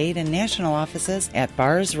local, state, and national offices at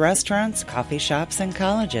bars, restaurants, coffee shops, and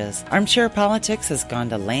colleges. Armchair Politics has gone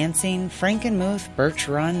to Lansing, Frankenmuth, Birch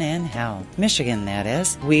Run, and hell, Michigan, that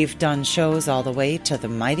is. We've done shows all the way to the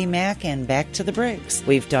Mighty Mac and back to the Briggs.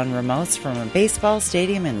 We've done remotes from a baseball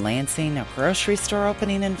stadium in Lansing, a grocery store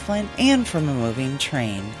opening in Flint, and from a moving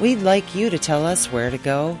train. We'd like you to tell us where to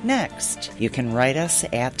go next. You can write us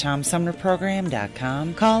at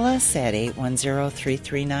TomSumnerProgram.com, call us at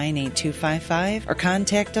 810-339-8255, or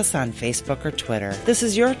contact us on Facebook or Twitter. This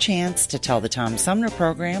is your chance to tell the Tom Sumner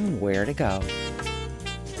Program where to go.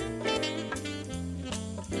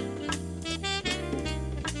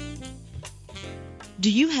 Do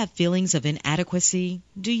you have feelings of inadequacy?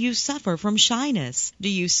 Do you suffer from shyness? Do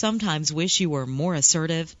you sometimes wish you were more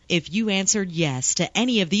assertive? If you answered yes to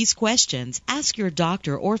any of these questions, ask your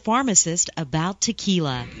doctor or pharmacist about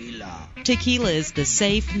tequila. Tequila is the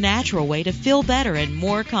safe, natural way to feel better and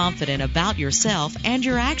more confident about yourself and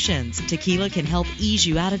your actions. Tequila can help ease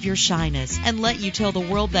you out of your shyness and let you tell the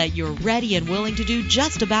world that you're ready and willing to do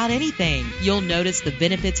just about anything. You'll notice the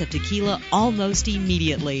benefits of tequila almost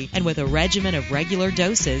immediately, and with a regimen of regular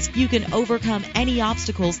doses, you can overcome any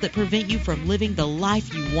obstacles that prevent you from living the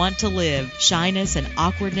life you want to live. Shyness and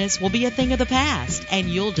awkwardness will be a thing of the past, and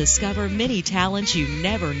you'll discover many talents you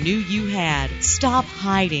never knew you had. Stop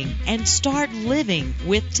hiding and start living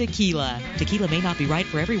with tequila. Tequila may not be right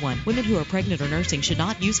for everyone. Women who are pregnant or nursing should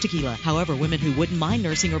not use tequila. However, women who wouldn't mind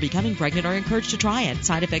nursing or becoming pregnant are encouraged to try it.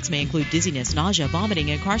 Side effects may include dizziness, nausea, vomiting,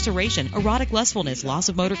 incarceration, erotic lustfulness, loss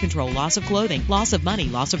of motor control, loss of clothing, loss of money,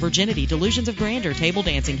 loss of virginity, delusions of grandeur, table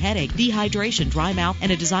dancing, headache, dehydration, dry mouth,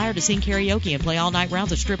 and a desire to sing karaoke and play all-night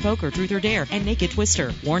rounds of strip poker, truth or dare, and naked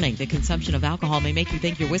twister. Warning, the consumption of alcohol may make you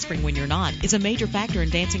think you're whispering when you're not. Is a major factor in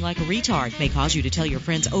dancing like a retard. May cause you to tell your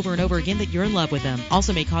friends over and over again that you're in love with them.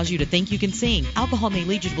 Also may cause you to think you can sing. Alcohol may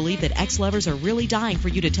lead you to believe that ex-lovers are really dying for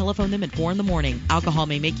you to telephone them at 4 in the morning. Alcohol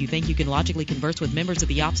may make you think you can logically converse with members of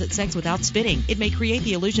the opposite sex without spitting. It may create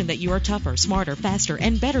the illusion that you are tougher, smarter, faster,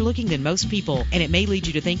 and better looking than most people. And it may lead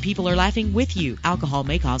you to think people are laughing with you. Alcohol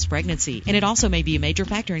may cause pregnancy, and it also may be a major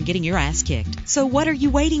factor in getting your ass kicked. So what are you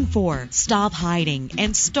waiting for? Stop hiding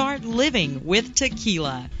and start living with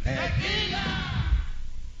tequila.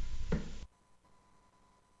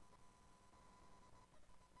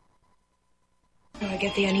 I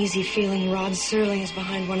get the uneasy feeling Rod Serling is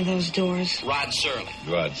behind one of those doors. Rod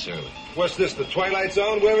Serling. Rod Serling. What's this, the Twilight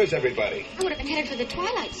Zone? Where is everybody? I would have been headed for the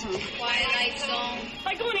Twilight Zone. Twilight Zone? If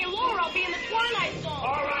I go any lower, I'll be in the Twilight Zone.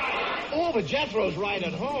 All right. Oh, but Jethro's right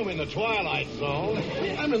at home in the Twilight Zone.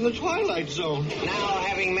 I'm in the Twilight Zone. Now,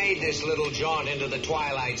 having made this little jaunt into the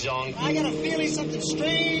Twilight Zone, I got a feeling something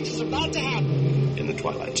strange is about to happen in the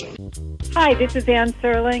Twilight Zone. Hi, this is Ann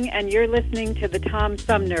Serling, and you're listening to the Tom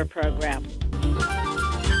Sumner Program.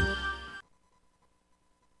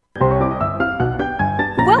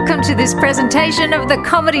 Welcome to this presentation of the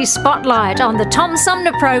Comedy Spotlight on the Tom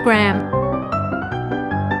Sumner Program.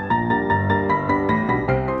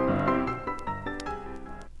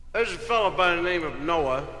 There's a fellow by the name of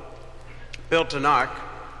Noah, built an ark.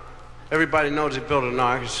 Everybody knows he built an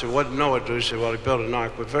ark. You say, what did Noah do? You say, well, he built an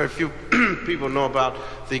ark. But very few people know about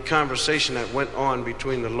the conversation that went on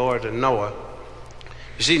between the Lord and Noah.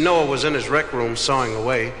 You see, Noah was in his rec room sawing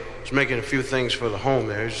away. He was making a few things for the home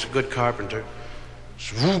there. He was a good carpenter.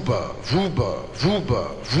 Ruba, Ruba,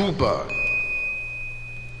 Ruba, Ruba.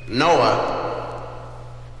 Noah.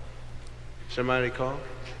 Somebody call?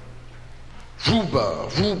 Ruba,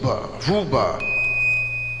 Ruba, Ruba.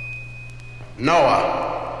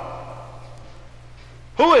 Noah.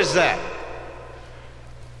 Who is that?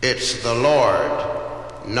 It's the Lord,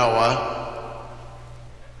 Noah.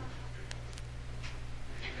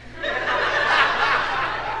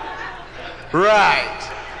 Right.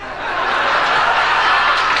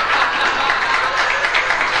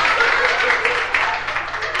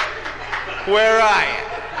 Where are you?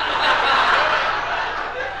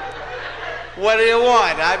 What do you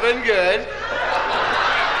want? I've been good.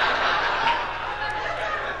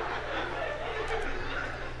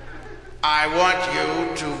 I want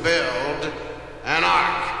you to build an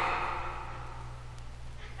ark.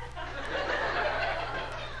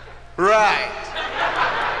 Right.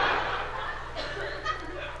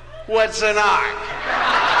 What's an ark?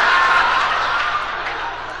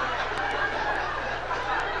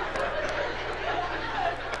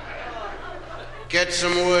 Get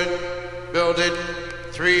some wood, build it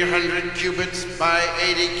 300 cubits by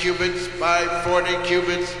 80 cubits by 40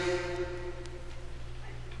 cubits.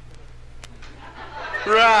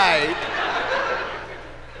 Right.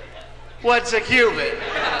 What's a cubit?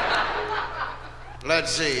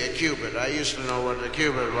 Let's see, a cubit. I used to know what a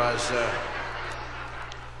cubit was.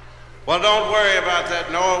 Well, don't worry about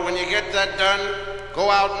that, Noah. When you get that done, go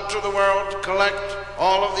out into the world, collect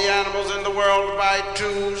all of the animals in the world by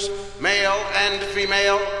twos, male and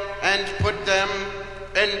female, and put them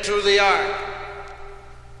into the ark.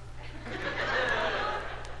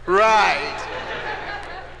 Right.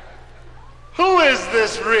 Who is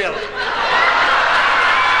this really?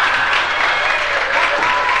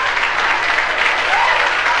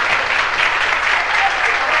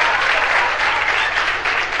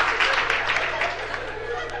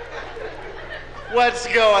 What's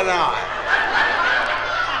going on?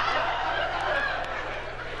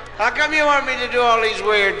 How come you want me to do all these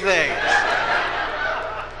weird things?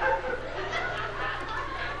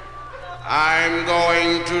 I'm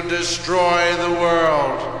going to destroy the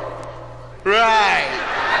world. Right.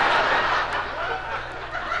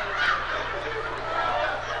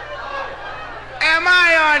 Am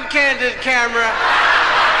I on candid camera?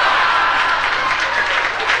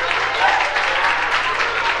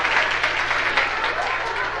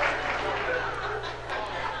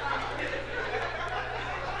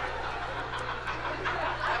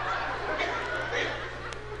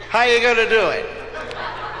 How you gonna do it?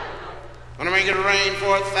 Gonna make it rain for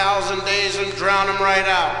 1,000 days and drown them right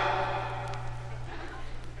out.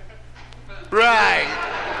 Right.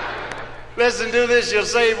 Listen, do this, you'll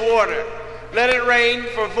save water. Let it rain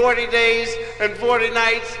for 40 days and 40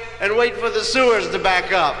 nights and wait for the sewers to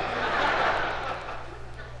back up.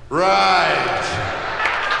 Right.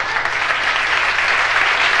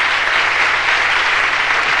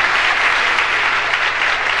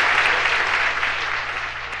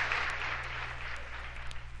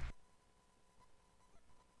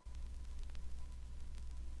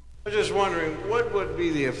 I'm just wondering, what would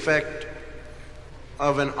be the effect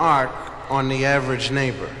of an ark on the average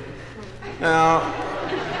neighbor? Now,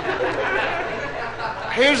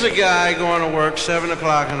 here's a guy going to work 7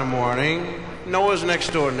 o'clock in the morning, Noah's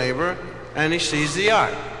next door neighbor, and he sees the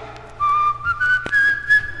ark.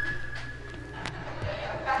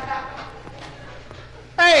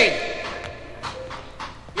 Hey!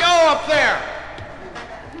 Yo, up there!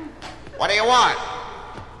 What do you want?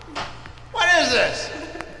 What is this?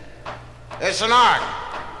 It's an ark.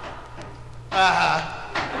 Uh-huh.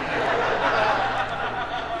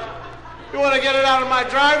 You want to get it out of my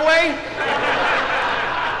driveway?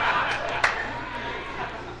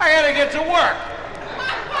 I gotta get to work.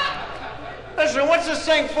 Listen, what's this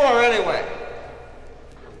thing for anyway?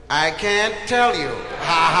 I can't tell you. Ha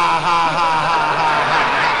ha ha ha ha ha.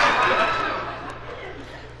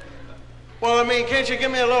 Well, I mean, can't you give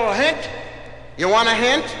me a little hint? You want a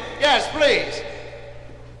hint? Yes, please.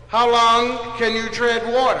 How long can you tread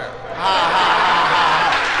water? Ha ha ha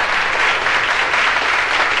ha.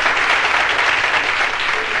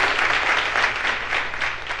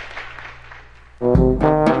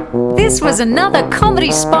 This was another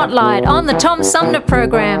comedy spotlight on the Tom Sumner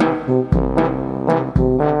Program.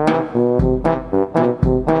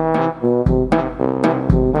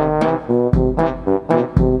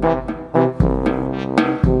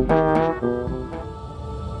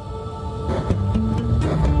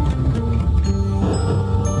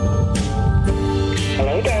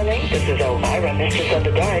 Hello, darling. This is Elvira, Mistress of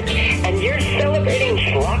the Dark, and you're celebrating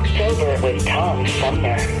Schlocktober with Tom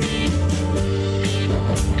Sumner.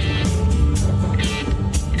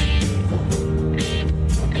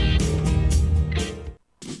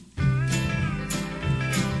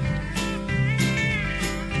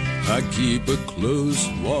 I keep a close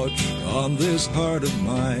watch on this heart of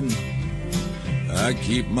mine. I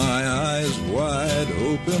keep my eyes wide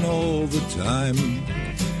open all the time.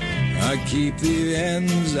 I keep the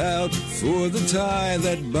ends out for the tie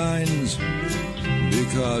that binds.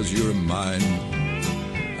 Because you're mine,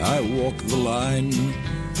 I walk the line.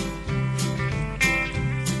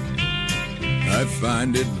 I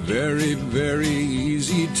find it very, very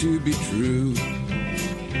easy to be true.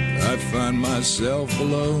 I find myself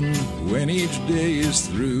alone when each day is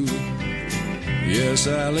through. Yes,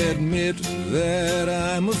 I'll admit that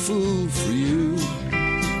I'm a fool for you.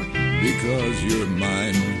 Because you're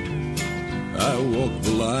mine, I walk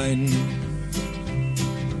the line.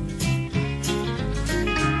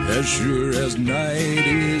 As sure as night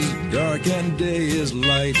is dark and day is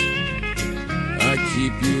light, I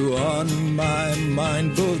keep you on my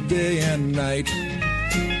mind both day and night.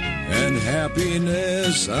 And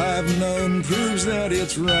happiness I've known proves that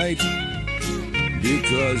it's right.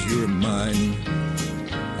 Because you're mine,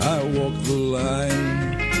 I walk the line.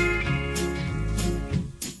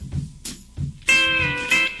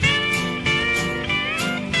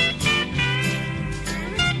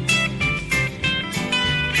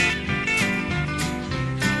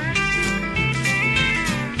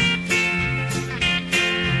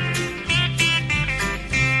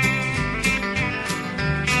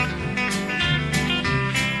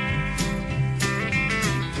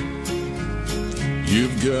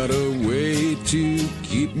 You've got a way to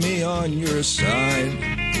keep me on your side.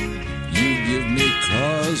 You give me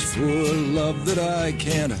cause for love that I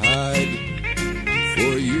can't hide.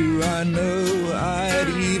 For you I know I'd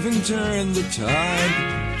even turn the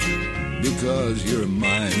tide. Because you're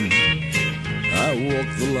mine, I walk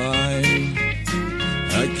the line.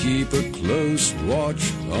 I keep a close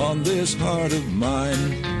watch on this heart of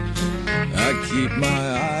mine. I keep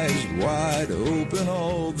my eyes wide open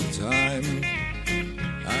all the time.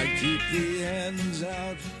 I keep the ends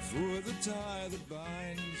out for the tie that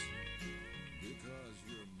binds. Because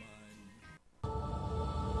you're mine.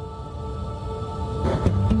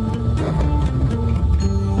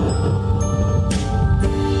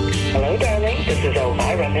 Hello, darling. This is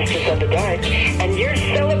Elvira, Mistress of the Dark, and you're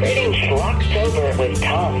celebrating Schlocktober with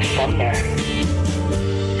Tom Sumner.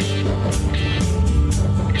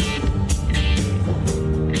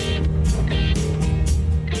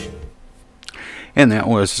 And that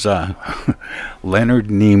was Leonard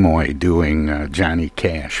Nimoy doing Johnny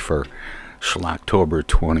Cash for Schlocktober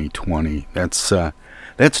 2020. That's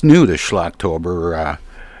new to Schlocktober,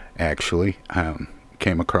 actually.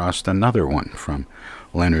 Came across another one from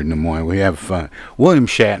Leonard Nimoy. We have William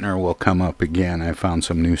Shatner will come up again. I found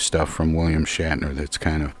some new stuff from William Shatner that's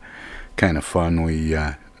kind of fun. We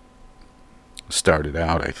started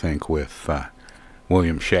out, I think, with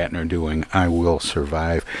William Shatner doing I Will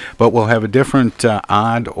Survive. But we'll have a different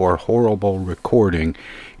odd or horrible recording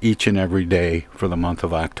each and every day for the month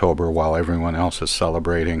of October while everyone else is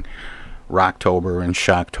celebrating Rocktober and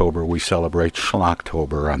Shocktober. We celebrate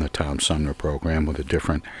Schlocktober on the Tom Sumner program with a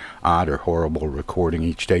different odd or horrible recording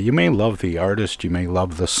each day. You may love the artist, you may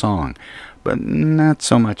love the song, but not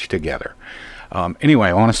so much together. Anyway,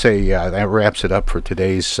 I want to say that wraps it up for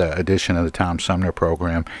today's edition of the Tom Sumner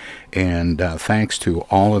program. And thanks to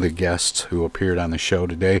all of the guests who appeared on the show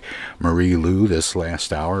today. Marie Lu this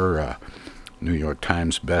last hour, New York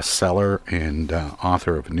Times bestseller and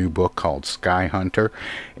author of a new book called Sky Hunter.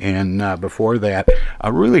 And before that,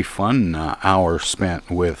 a really fun hour spent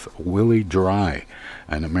with Willie Dry,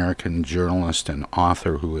 an American journalist and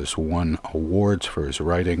author who has won awards for his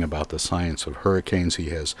writing about the science of hurricanes. He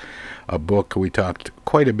has a book we talked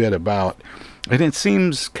quite a bit about, and it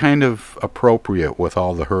seems kind of appropriate with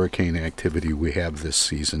all the hurricane activity we have this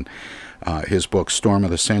season. His book, Storm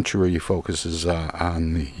of the Century, focuses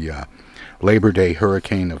on the Labor Day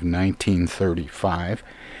hurricane of 1935.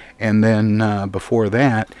 And then before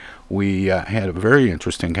that, we had a very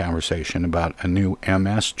interesting conversation about a new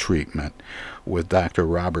MS treatment with Dr.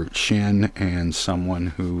 Robert Shin and someone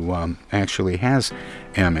who actually has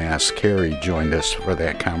MS. Carrie joined us for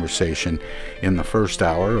that conversation in the first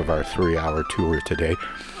hour of our 3-hour tour today.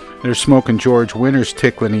 There's Smoking George Winters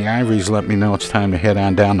tickling the ivories. Let me know it's time to head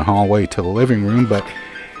on down the hallway to the living room. But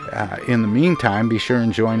in the meantime, be sure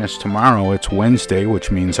and join us tomorrow. It's Wednesday,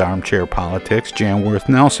 which means Armchair Politics. Jan Worth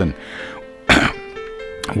Nelson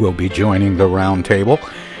will be joining the round table.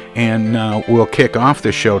 And we'll kick off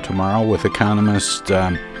the show tomorrow with economist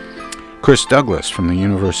Chris Douglas from the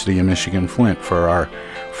University of Michigan Flint for our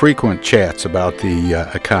frequent chats about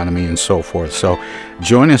the economy and so forth. So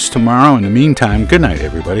join us tomorrow. In the meantime, good night,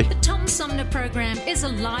 everybody. The Tom Sumner program is a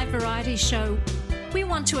live variety show. We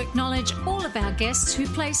want to acknowledge all of our guests who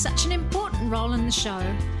play such an important role in the show.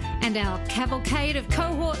 and our cavalcade of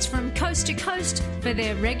cohorts from coast to coast for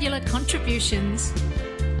their regular contributions.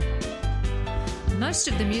 Most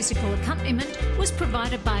of the musical accompaniment was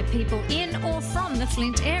provided by people in or from the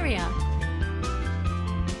Flint area.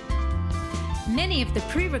 Many of the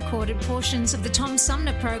pre-recorded portions of the Tom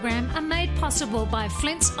Sumner program are made possible by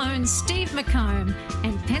Flint's own Steve McComb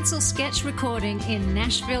and Pencil Sketch Recording in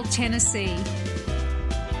Nashville, Tennessee.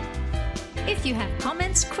 If you have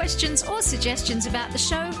comments, questions, or suggestions about the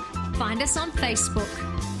show, find us on Facebook.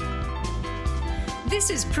 This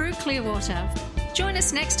is Prue Clearwater. Join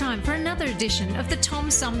us next time for another edition of the Tom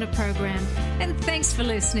Sumner program, and thanks for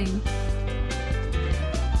listening.